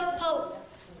Olivia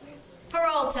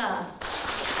Peralta.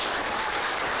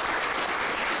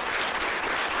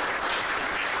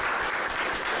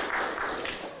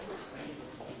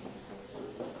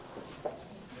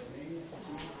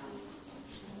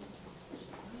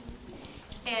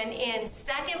 And in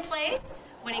second place,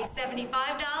 winning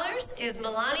 $75, is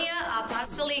Melania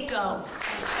Apostolico.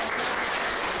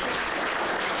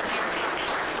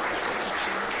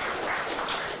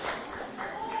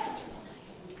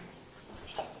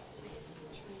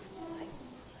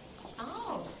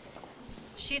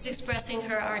 She's expressing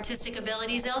her artistic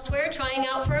abilities elsewhere, trying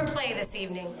out for a play this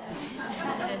evening.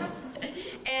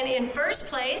 And in first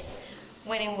place,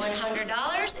 winning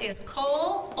 $100, is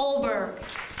Cole Olberg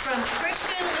from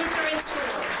Christian Lutheran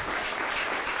School.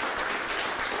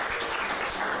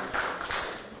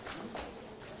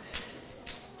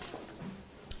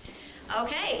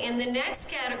 Okay, in the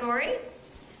next category,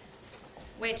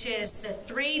 which is the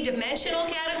three-dimensional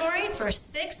category for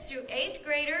 6th through 8th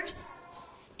graders,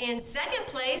 in second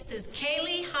place is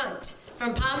Kaylee Hunt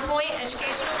from Palm Point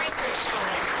Educational Research School.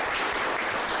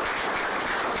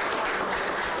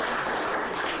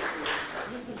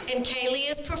 And Kaylee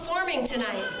is performing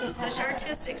tonight. Such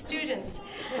artistic students.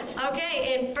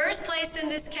 Okay, in first place in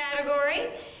this category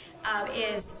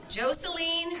is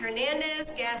Jocelyn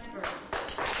Hernandez Gasper,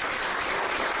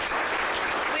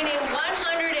 winning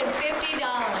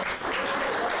 $150.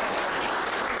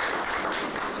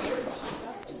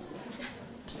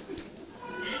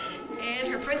 And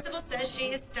her principal says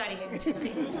she is studying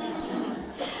tonight.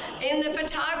 In the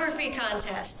photography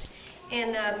contest,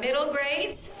 in the middle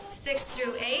grades, 6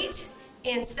 through 8,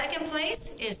 in second place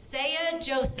is Saya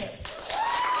Joseph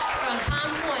from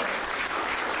Palm Point.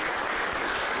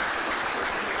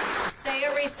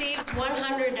 Saya receives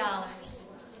 $100.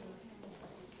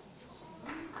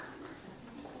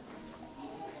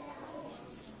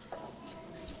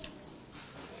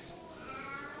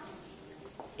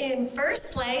 In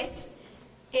first place,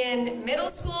 in middle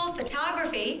school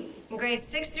photography, in grades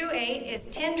 6 through 8, is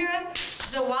Tindra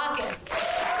Zawakis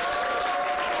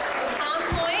from Palm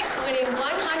Point, winning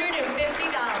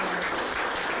 $150.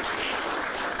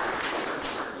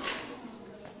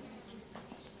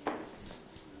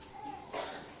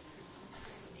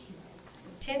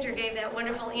 Tindra gave that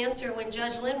wonderful answer when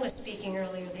Judge Lynn was speaking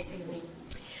earlier this evening.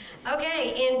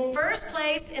 Okay, in first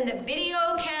place in the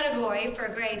video category for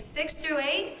grades 6 through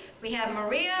 8, we have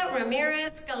Maria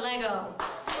Ramirez Gallego.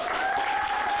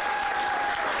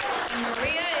 And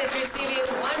Maria is receiving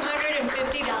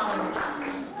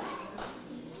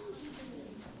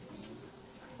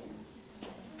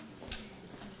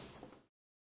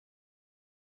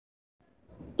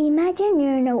Imagine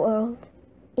you're in a world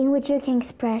in which you can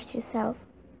express yourself,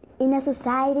 in a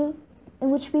society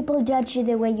in which people judge you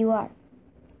the way you are,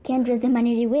 can't dress the manner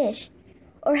you wish,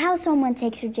 or how someone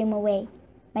takes your dream away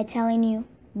by telling you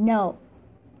no.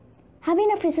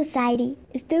 Having a free society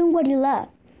is doing what you love,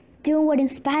 doing what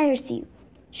inspires you,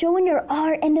 showing your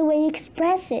art and the way you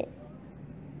express it.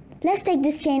 Let's take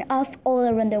this chain off all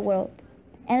around the world,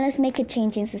 and let's make a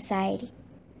change in society.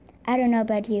 I don't know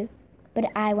about you, but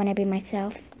I want to be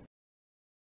myself.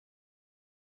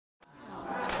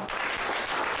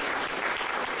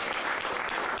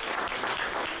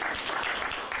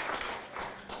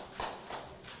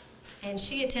 And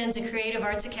she attends the Creative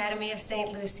Arts Academy of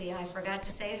St. Lucie. I forgot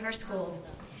to say her school.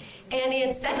 And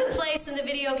in second place in the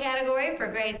video category for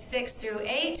grades 6 through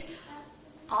 8,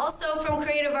 also from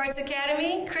Creative Arts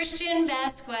Academy, Christian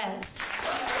Vasquez.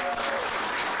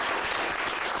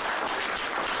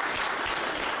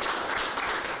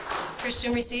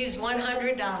 Christian receives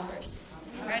 $100.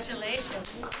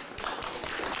 Congratulations.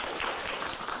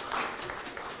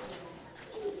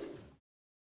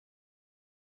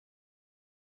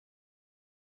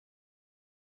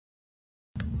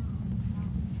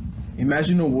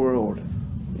 Imagine a world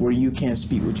where you can't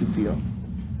speak what you feel,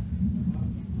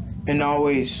 and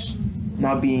always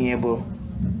not being able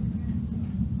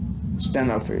to stand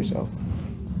up for yourself.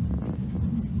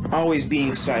 Always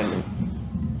being silent,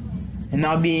 and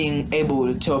not being able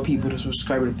to tell people to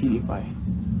subscribe to PewDiePie.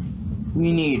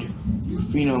 We need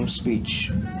freedom of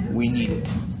speech. We need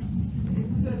it.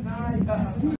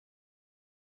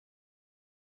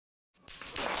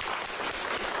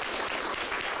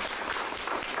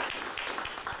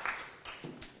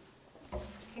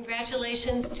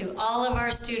 Congratulations to all of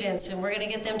our students, and we're going to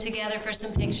get them together for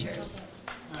some pictures.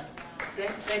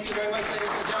 Thank you very much, ladies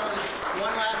and gentlemen.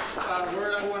 One last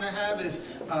word I want to have is,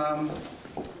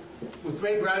 with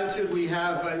great gratitude, we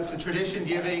have, it's a tradition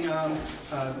giving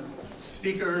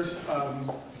speakers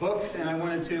books, and I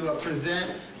wanted to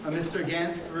present Mr.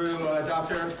 Gent through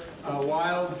Dr.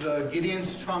 Wild, The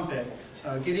Gideon's Trumpet.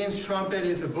 Gideon's Trumpet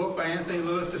is a book by Anthony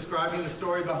Lewis describing the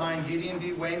story behind Gideon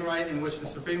v. Wainwright, in which the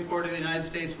Supreme Court of the United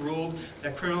States ruled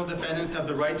that criminal defendants have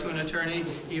the right to an attorney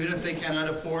even if they cannot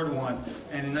afford one.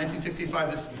 And in 1965,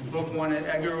 this book won an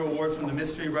Edgar Award from the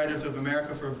Mystery Writers of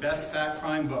America for Best Fact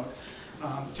Crime Book.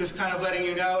 Just kind of letting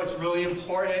you know, it's really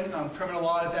important. Criminal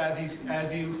law is, as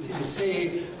you can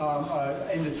see,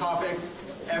 in the topic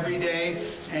every day,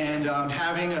 and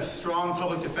having a strong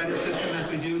public defender system as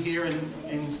we do here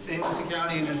in St. Lucie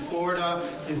County and in Florida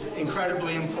is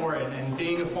incredibly important. And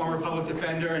being a former public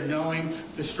defender and knowing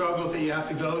the struggles that you have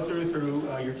to go through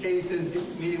your cases,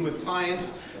 meeting with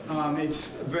clients. It's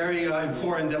very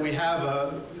important that we have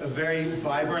a very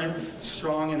vibrant,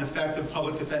 strong, and effective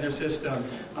public defender system.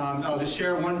 I'll just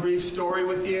share one brief story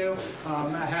with you.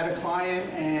 I had a client,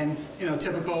 and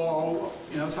typical,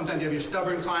 sometimes you have your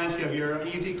stubborn clients, you have your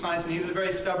easy clients, and he was a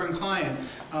very stubborn client.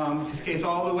 His case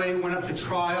all the way went up to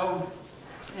trial.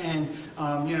 And,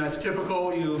 as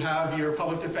typical, you have your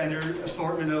public defender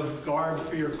assortment of garbs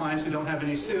for your clients who don't have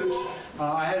any suits.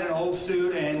 I had an old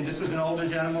suit, and this was an older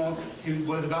gentleman. He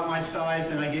was about my size,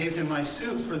 and I gave him my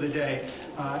suit for the day.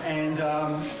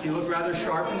 He looked rather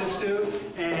sharp in the suit,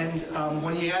 and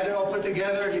when he had it all put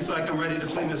together, he's like, "I'm ready to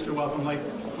plead, Mr. Wells." I'm like,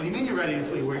 "What do you mean you're ready to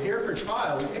plead? We're here for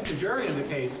trial. We picked the jury in the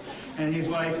case." And he's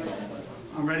like,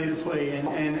 "I'm ready to plead."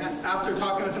 And after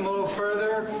talking with him a little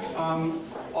further,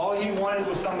 all he wanted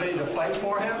was somebody to fight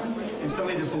for him and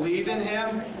somebody to believe in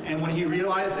him. And when he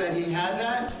realized that he had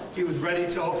that, he was ready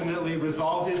to ultimately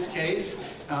resolve his case.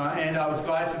 And I was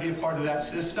glad to be a part of that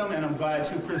system, and I'm glad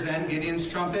to present Gideon's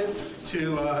trumpet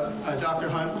to Dr.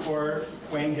 Hunt for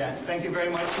Wayne Gant. Thank you very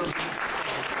much for